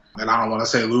that, and I don't want to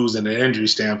say lose in an injury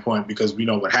standpoint because we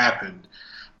know what happened.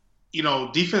 You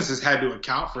know, defenses had to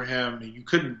account for him. You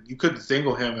couldn't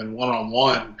single him in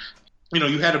one-on-one. You know,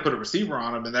 you had to put a receiver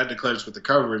on him, and that declares what the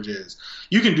coverage is.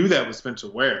 You can do that with Spencer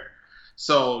Ware.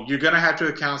 So you're going to have to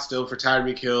account still for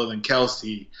Tyreek Hill and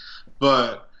Kelsey.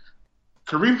 But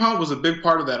Kareem Hunt was a big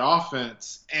part of that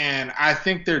offense, and I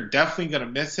think they're definitely going to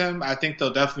miss him. I think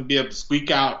they'll definitely be able to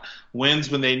squeak out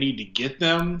wins when they need to get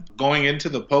them going into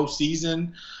the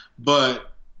postseason.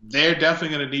 But they're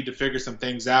definitely going to need to figure some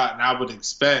things out, and I would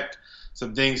expect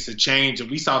some things to change.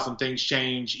 And we saw some things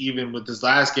change even with this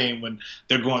last game when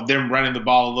they're running the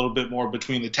ball a little bit more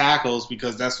between the tackles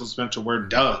because that's what Spencer Ware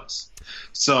does.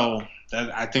 So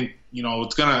I think, you know,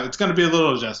 it's gonna be a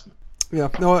little adjustment. Yeah,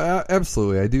 no,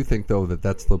 absolutely. I do think, though,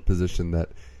 that's the position that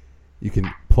you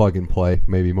can plug and play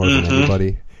maybe more than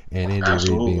anybody. And Andy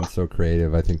Reid being so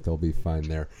creative, I think they'll be fine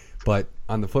there. But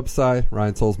on the flip side,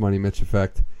 Ryan Souls Money Mitch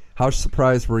effect, how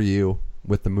surprised were you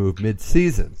with the move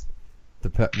mid-season? The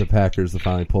Packers to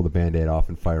finally pull the Band-Aid off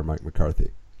and fire Mike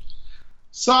McCarthy.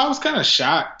 So I was kind of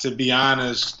shocked, to be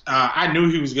honest. I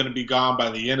knew he was going to be gone by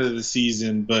the end of the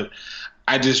season, but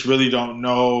I just really don't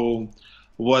know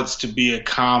what's to be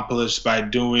accomplished by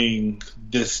doing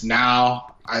this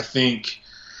now. I think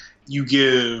you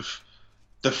give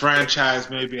the franchise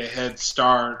maybe a head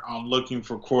start on looking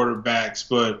for quarterbacks,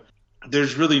 but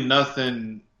there's really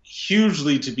nothing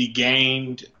hugely to be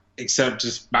gained except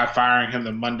just by firing him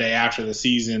the Monday after the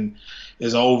season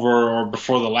is over or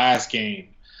before the last game.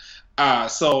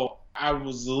 So I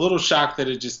was a little shocked that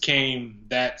it just came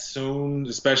that soon,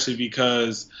 especially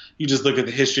because you just look at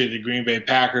the history of the Green Bay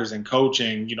Packers and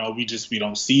coaching, you know, we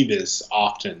don't see this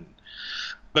often.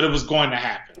 But it was going to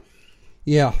happen.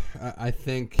 Yeah, I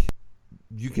think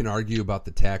you can argue about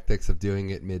the tactics of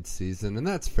doing it mid-season, and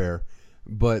that's fair.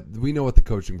 But we know what the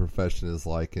coaching profession is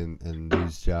like in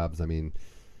these jobs. I mean,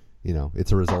 you know,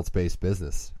 it's a results-based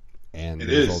business. And the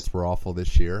results were awful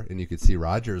this year. And you could see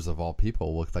Rodgers, of all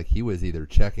people, looked like he was either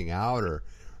checking out or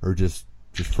just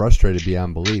frustrated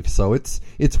beyond belief. So it's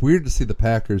weird to see the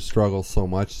Packers struggle so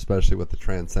much, especially with the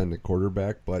transcendent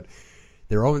quarterback. But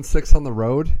they're 0-6 on the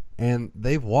road, and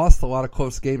they've lost a lot of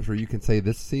close games where you can say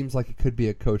this seems like it could be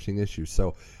a coaching issue.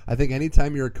 So I think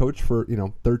anytime you're a coach for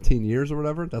 13 years or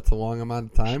whatever, that's a long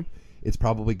amount of time. It's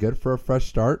probably good for a fresh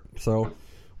start. So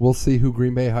we'll see who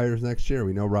Green Bay hires next year.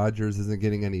 We know Rodgers isn't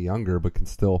getting any younger, but can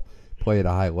still play at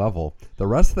a high level. The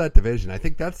rest of that division, I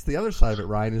think that's the other side of it,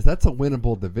 Ryan, is that's a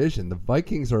winnable division. The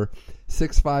Vikings are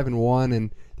 6-5-1,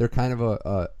 and they're kind of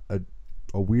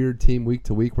a weird team week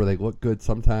to week where they look good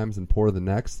sometimes and poor the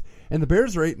next. And the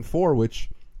Bears are 8-4, which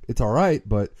it's all right,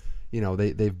 but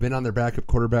they've been on their backup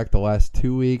quarterback the last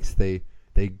 2 weeks. They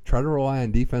try to rely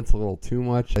on defense a little too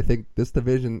much. I think this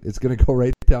division is going to go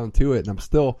right down to it, and I'm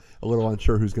still a little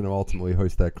unsure who's going to ultimately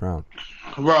hoist that crown.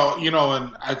 Well,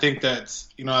 and I think that's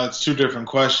two different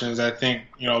questions. I think,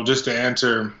 just to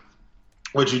answer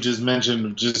what you just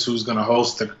mentioned, just who's going to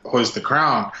hoist the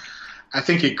crown, I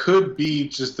think it could be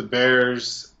just the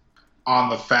Bears on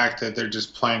the fact that they're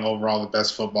just playing overall the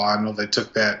best football. I know they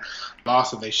took that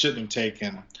loss that they shouldn't have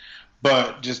taken,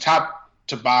 but just top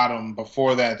to bottom,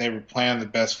 before that, they were playing the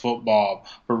best football.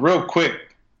 But real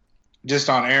quick, just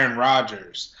on Aaron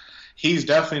Rodgers. He's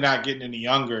definitely not getting any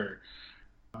younger.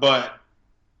 But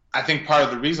I think part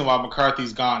of the reason why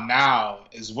McCarthy's gone now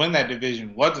is when that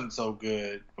division wasn't so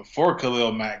good, before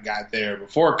Khalil Mack got there,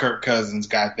 before Kirk Cousins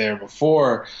got there,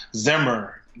 before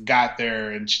Zimmer got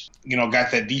there and,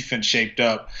 got that defense shaped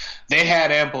up, they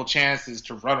had ample chances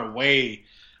to run away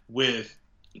with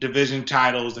division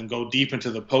titles and go deep into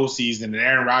the postseason, and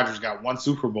Aaron Rodgers got one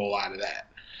Super Bowl out of that.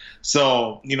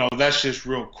 So, that's just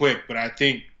real quick. But I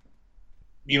think,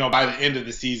 by the end of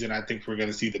the season, I think we're going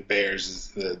to see the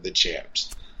Bears as the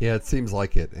champs. Yeah, it seems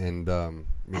like it. And,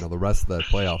 the rest of the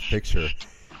playoff picture.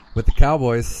 With the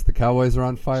Cowboys are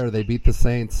on fire. They beat the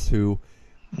Saints, who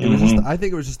I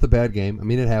think it was just a bad game. I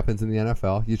mean, it happens in the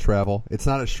NFL. You travel. It's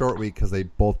not a short week because they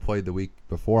both played the week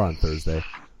before on Thursday.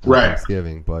 Right.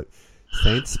 Thanksgiving. But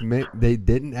Saints, they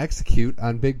didn't execute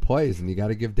on big plays, and you got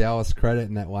to give Dallas credit.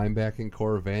 And that linebacking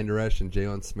core of Van Der Esch and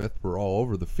Jalen Smith were all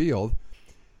over the field.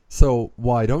 So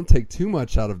while I don't take too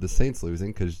much out of the Saints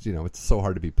losing, because it's so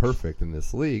hard to be perfect in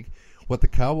this league, what the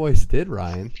Cowboys did,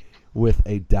 Ryan, with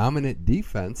a dominant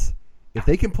defense, if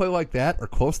they can play like that or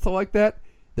close to like that,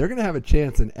 they're going to have a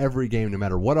chance in every game, no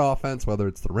matter what offense, whether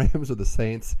it's the Rams or the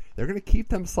Saints. They're going to keep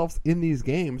themselves in these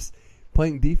games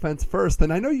playing defense first.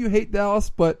 And I know you hate Dallas,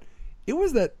 but it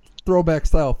was that throwback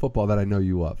style of football that I know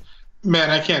you love.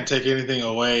 Man, I can't take anything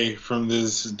away from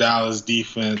this Dallas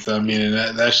defense. I mean,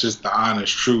 and that's just the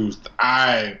honest truth.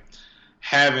 I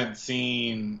haven't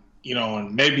seen,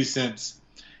 and maybe since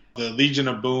the Legion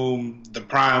of Boom, the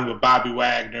prime with Bobby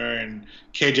Wagner and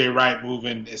KJ Wright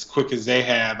moving as quick as they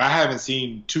have, I haven't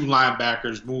seen two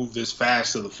linebackers move this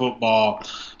fast to the football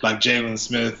like Jalen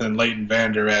Smith and Leighton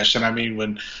Van Der Esch. And I mean,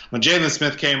 when Jalen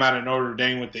Smith came out of Notre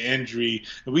Dame with the injury,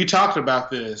 and we talked about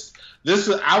this,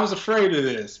 I was afraid of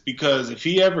this because if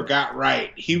he ever got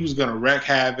right, he was going to wreak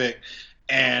havoc.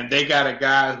 And they got a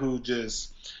guy who just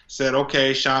said,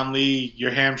 okay, Sean Lee,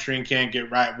 your hamstring can't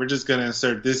get right. We're just going to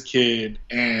insert this kid,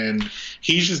 and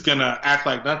he's just going to act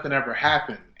like nothing ever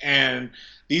happened. And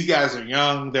these guys are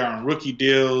young. They're on rookie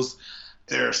deals.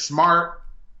 They're smart.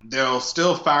 They'll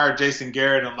still fire Jason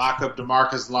Garrett and lock up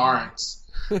DeMarcus Lawrence.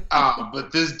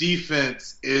 But this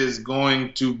defense is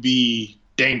going to be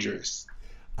dangerous.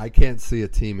 I can't see a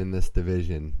team in this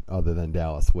division other than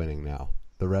Dallas winning now.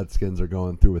 The Redskins are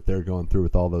going through what they're going through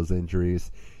with all those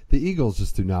injuries. The Eagles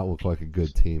just do not look like a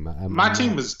good team. My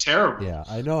team is terrible. Yeah,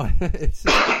 I know. It's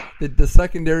just, the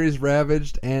secondary is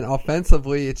ravaged, and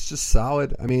offensively, it's just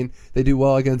solid. I mean, they do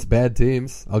well against bad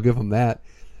teams. I'll give them that.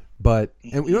 But,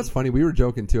 and what's funny, we were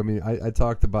joking too. I mean, I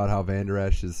talked about how Van Der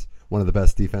Esch is one of the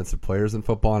best defensive players in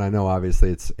football, and I know obviously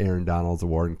it's Aaron Donald's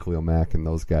award and Khalil Mack and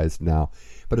those guys now.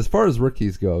 But as far as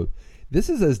rookies go, this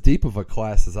is as deep of a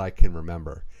class as I can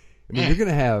remember. I mean, you're going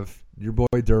to have your boy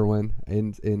Derwin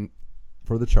in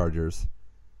for the Chargers.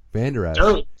 Van Der Esch.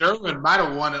 Derwin might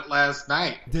have won it last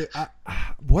night. Dude,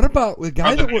 what about the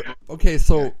guy that we're... Okay,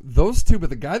 so those two, but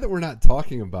the guy that we're not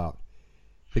talking about,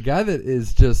 the guy that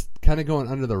is just kind of going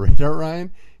under the radar,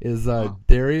 Ryan, is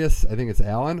Darius, I think it's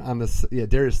Allen, on the...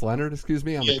 Darius Leonard, excuse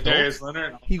me, on the Colts. Darius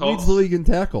Leonard. He leads the league in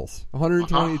tackles,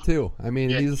 122. I mean,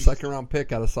 he's a second-round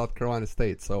pick out of South Carolina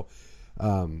State, so...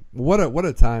 what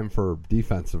a time for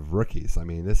defensive rookies. I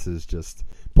mean, this is just...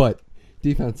 But...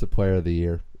 Defensive Player of the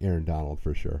Year, Aaron Donald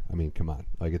for sure. I mean, come on.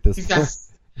 Like at this point.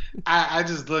 I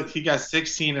just looked. He got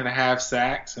 16 and a half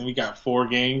sacks, and we got 4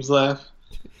 games left.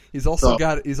 He's also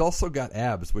got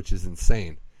abs, which is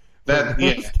insane.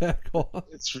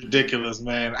 It's ridiculous,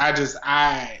 man.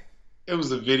 It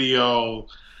was a video.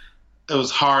 It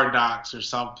was Hard Knocks or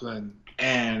something,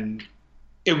 and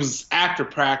it was after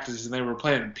practice, and they were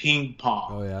playing ping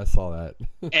pong. Oh yeah, I saw that.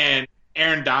 And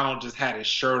Aaron Donald just had his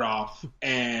shirt off,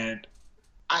 and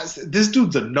I said, "This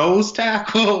dude's a nose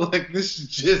tackle. Like this is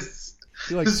just."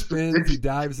 He spins, he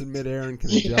dives in midair and can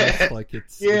adjust. Like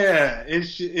it's. I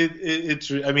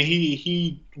mean,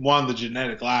 he won the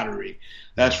genetic lottery.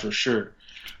 That's for sure.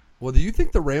 Well, do you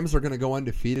think the Rams are going to go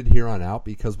undefeated here on out?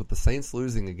 Because with the Saints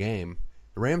losing a game,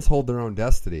 the Rams hold their own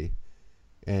destiny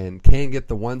and can get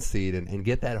the 1 seed and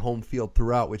get that home field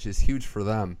throughout, which is huge for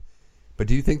them. But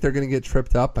do you think they're going to get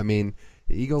tripped up? I mean,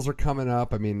 the Eagles are coming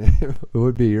up. I mean, it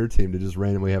would be your team to just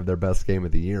randomly have their best game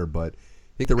of the year. But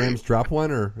think the Rams drop one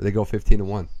or they go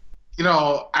 15-1?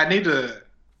 I need to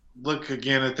look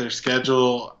again at their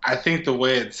schedule. I think the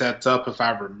way it sets up, if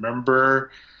I remember,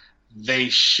 they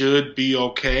should be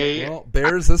okay. Well,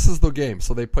 Bears, this is the game.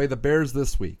 So they play the Bears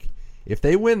this week. If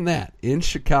they win that in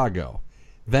Chicago,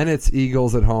 then it's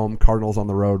Eagles at home, Cardinals on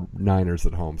the road, Niners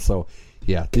at home. So,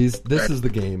 yeah, this is the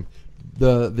game.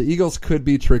 The Eagles could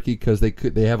be tricky because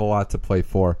they have a lot to play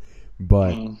for,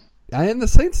 but And the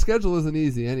Saints' schedule isn't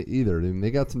easy either. I mean,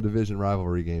 they got some division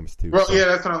rivalry games too. Well, yeah,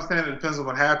 that's what I'm saying. It depends on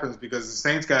what happens because the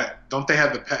Saints don't they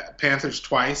have the Panthers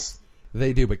twice?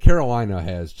 They do, but Carolina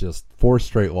has just 4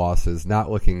 straight losses,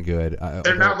 not looking good.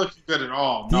 They're not looking good at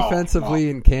all. Defensively,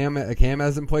 and Cam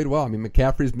hasn't played well. I mean,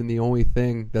 McCaffrey's been the only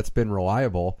thing that's been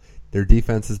reliable. Their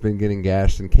defense has been getting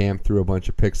gashed, and Cam threw a bunch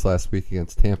of picks last week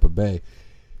against Tampa Bay.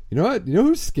 You know what? You know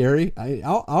who's scary?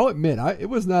 I'll admit, it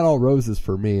was not all roses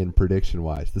for me in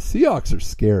prediction-wise. The Seahawks are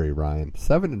scary, Ryan.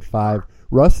 7-5.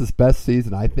 Russ's best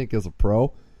season, I think, as a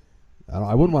pro.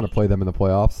 I wouldn't want to play them in the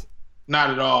playoffs.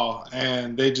 Not at all.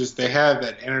 And they have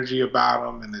that energy about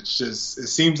them, and it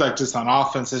seems like just on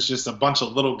offense, it's just a bunch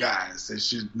of little guys. They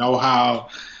should know how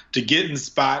to get in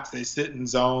spots. They sit in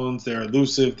zones. They're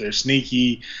elusive. They're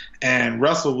sneaky. And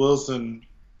Russell Wilson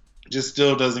just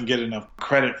still doesn't get enough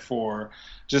credit for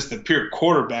just the pure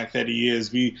quarterback that he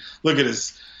is. We look at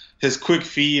his quick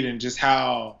feed and just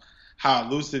how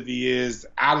elusive he is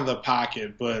out of the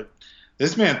pocket. But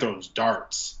this man throws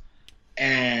darts.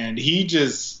 And he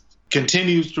just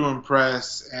continues to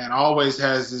impress and always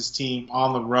has his team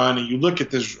on the run. And you look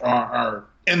at this, or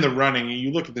in the running, and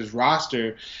you look at this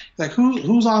roster, like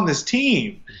who's on this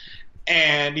team?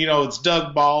 And, it's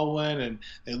Doug Baldwin, and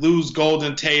they lose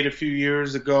Golden Tate a few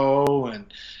years ago, and,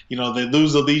 they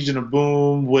lose the Legion of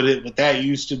Boom, what that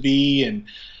used to be. And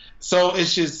so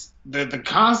it's just the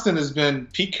constant has been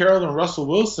Pete Carroll and Russell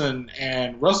Wilson,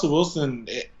 and Russell Wilson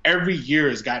every year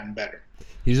has gotten better.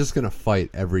 He's just going to fight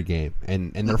every game.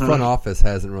 And their front office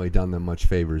hasn't really done them much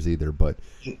favors either, but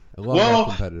I love that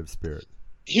competitive spirit.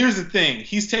 Here's the thing.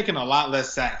 He's taken a lot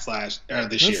less sacks this year.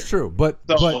 That's true, but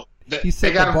he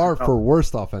set the bar for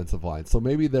worst offensive line, so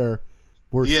maybe they're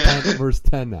worst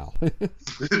 10 now.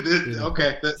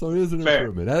 Okay. So it is an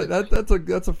improvement.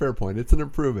 That's a fair point. It's an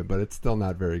improvement, but it's still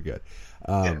not very good.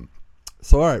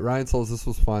 So, all right, Ryan Souls, this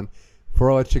was fun.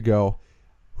 Before I let you go,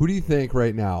 who do you think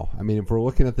right now? I mean, if we're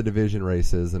looking at the division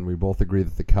races, and we both agree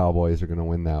that the Cowboys are going to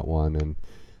win that one, and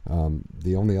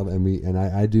the only other,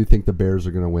 I do think the Bears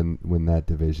are going to win that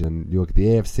division. You look at the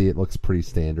AFC; it looks pretty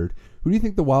standard. Who do you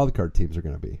think the wild card teams are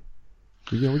going to be?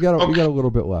 We got a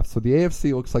little bit left. So the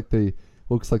AFC looks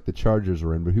like the Chargers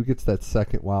are in, but who gets that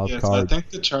second wild card? I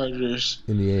think the Chargers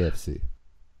in the AFC.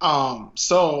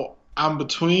 So I'm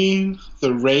between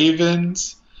the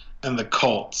Ravens and the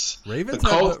Colts.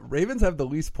 Ravens have the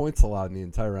least points allowed in the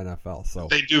entire NFL. So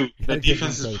they do. The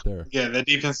defense is right there. Yeah, the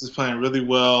defense is playing really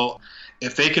well.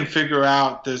 If they can figure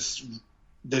out this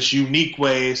unique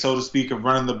way, so to speak, of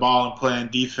running the ball and playing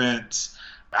defense,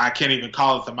 I can't even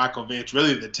call it the Michael Vick. It's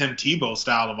really the Tim Tebow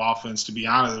style of offense, to be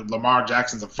honest. Lamar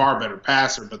Jackson's a far better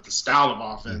passer, but the style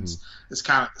of offense is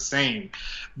kind of the same.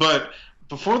 But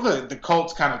before the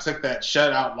Colts kind of took that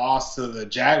shutout loss to the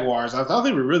Jaguars, I thought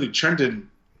they were really trending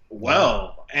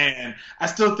well, and I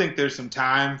still think there's some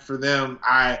time for them.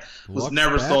 I was Luck's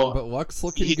never back, sold, but Luck's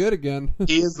looking good again.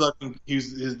 He's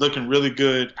looking really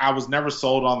good. I was never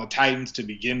sold on the Titans to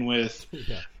begin with, and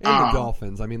the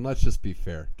Dolphins. I mean, let's just be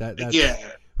fair. That's,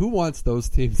 who wants those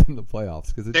teams in the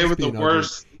playoffs? Because they were the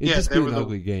worst. It'd just be an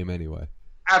ugly game anyway.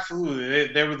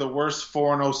 Absolutely, they were the worst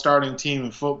 4-0 starting team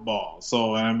in football.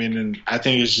 So I mean, I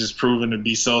think it's just proven to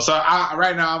be so. So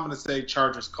right now, I'm going to say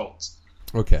Chargers Colts.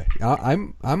 Okay,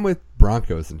 I'm with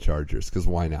Broncos and Chargers because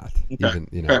why not? Okay.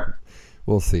 Even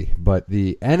we'll see. But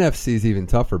the NFC is even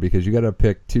tougher because you got to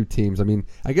pick two teams. I mean,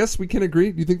 I guess we can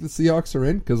agree. Do you think the Seahawks are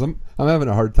in? Because I'm having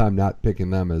a hard time not picking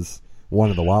them as one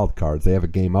of the wild cards. They have a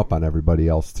game up on everybody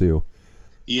else too.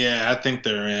 Yeah, I think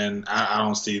they're in. I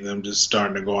don't see them just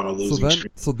starting to go on a losing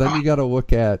streak. So then you got to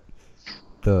look at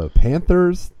the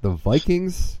Panthers, the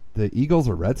Vikings, the Eagles,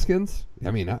 or Redskins.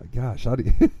 I mean, gosh, how do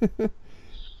you?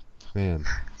 Man.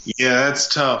 Yeah, that's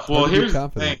tough. Well, here's the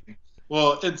thing.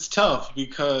 Well, it's tough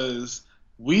because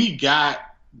we got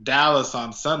Dallas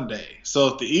on Sunday. So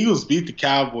if the Eagles beat the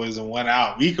Cowboys and went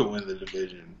out, we could win the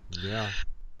division. Yeah.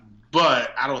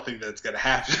 But I don't think that's going to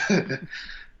happen.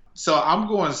 So I'm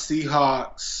going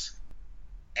Seahawks.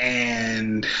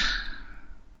 And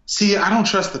see, I don't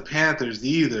trust the Panthers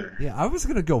either. Yeah, I was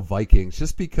going to go Vikings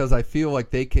just because I feel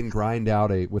like they can grind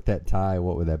out with that tie.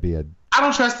 What would that be? I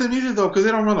don't trust them either, though, because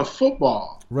they don't run a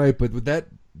football. Right, but with that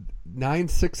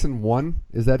 9-6-1,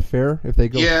 is that fair? If they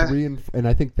go 3 and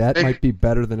I think that might be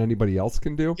better than anybody else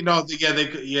can do.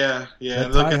 Yeah.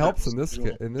 That tie helps in this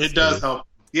case. It does help.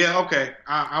 Yeah, okay,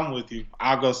 I'm with you.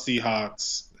 I'll go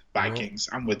Seahawks, Vikings.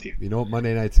 I'm with you. You know what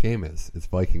Monday night's game is? It's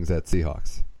Vikings at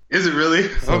Seahawks. Is it really?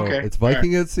 So okay. It's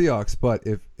Vikings at Seahawks, but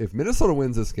if Minnesota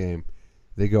wins this game,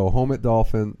 they go home at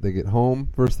Dolphins. They get home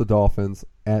versus the Dolphins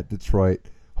at Detroit.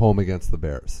 Home against the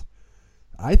Bears.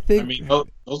 I think. I mean,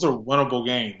 those are winnable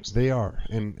games. They are.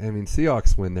 And, I mean,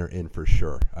 Seahawks win, they're in for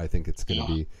sure. I think it's going to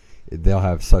be – they'll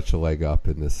have such a leg up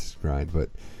in this grind. But,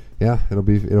 yeah, it'll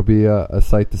be a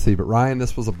sight to see. But, Ryan,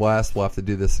 this was a blast. We'll have to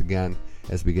do this again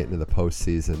as we get into the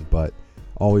postseason. But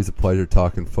always a pleasure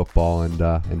talking football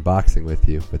and boxing with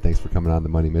you. But thanks for coming on the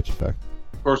Money Mitch Effect.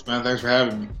 Of course, man. Thanks for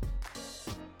having me.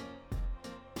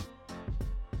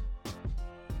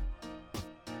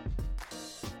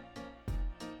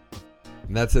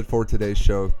 And that's it for today's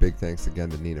show. Big thanks again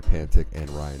to Nina Pantic and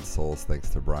Ryan Souls. Thanks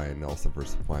to Brian Nelson for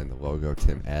supplying the logo.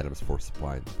 Tim Adams for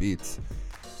supplying the beats.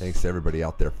 Thanks to everybody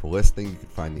out there for listening. You can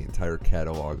find the entire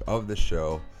catalog of the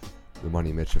show, The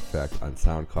Money Mitch Effect, on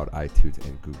SoundCloud, iTunes,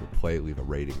 and Google Play. Leave a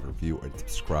rating, review, and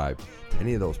subscribe to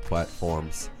any of those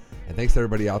platforms. And thanks to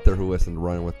everybody out there who listened to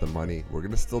Running with the Money. We're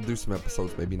going to still do some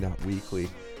episodes, maybe not weekly,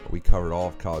 but we covered all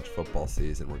of college football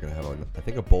season. We're going to have, I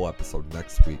think, a bowl episode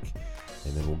next week.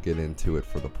 And then we'll get into it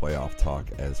for the playoff talk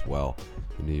as well.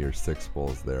 The New Year's Six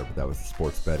Bowls there. But that was the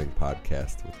Sports Betting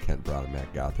Podcast with Kent Brown and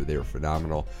Matt Gothard. They were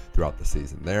phenomenal throughout the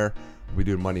season there. We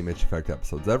do Money Mitch Effect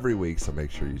episodes every week, so make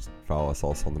sure you follow us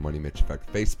also on the Money Mitch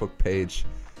Effect Facebook page.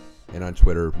 And on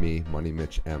Twitter, me, Money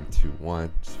Mitch M21.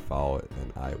 Just follow it,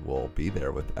 and I will be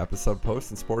there with episode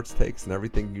posts and sports takes and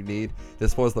everything you need.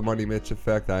 This was the Money Mitch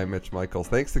Effect. I am Mitch Michaels.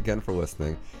 Thanks again for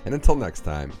listening. And until next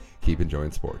time, keep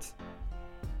enjoying sports.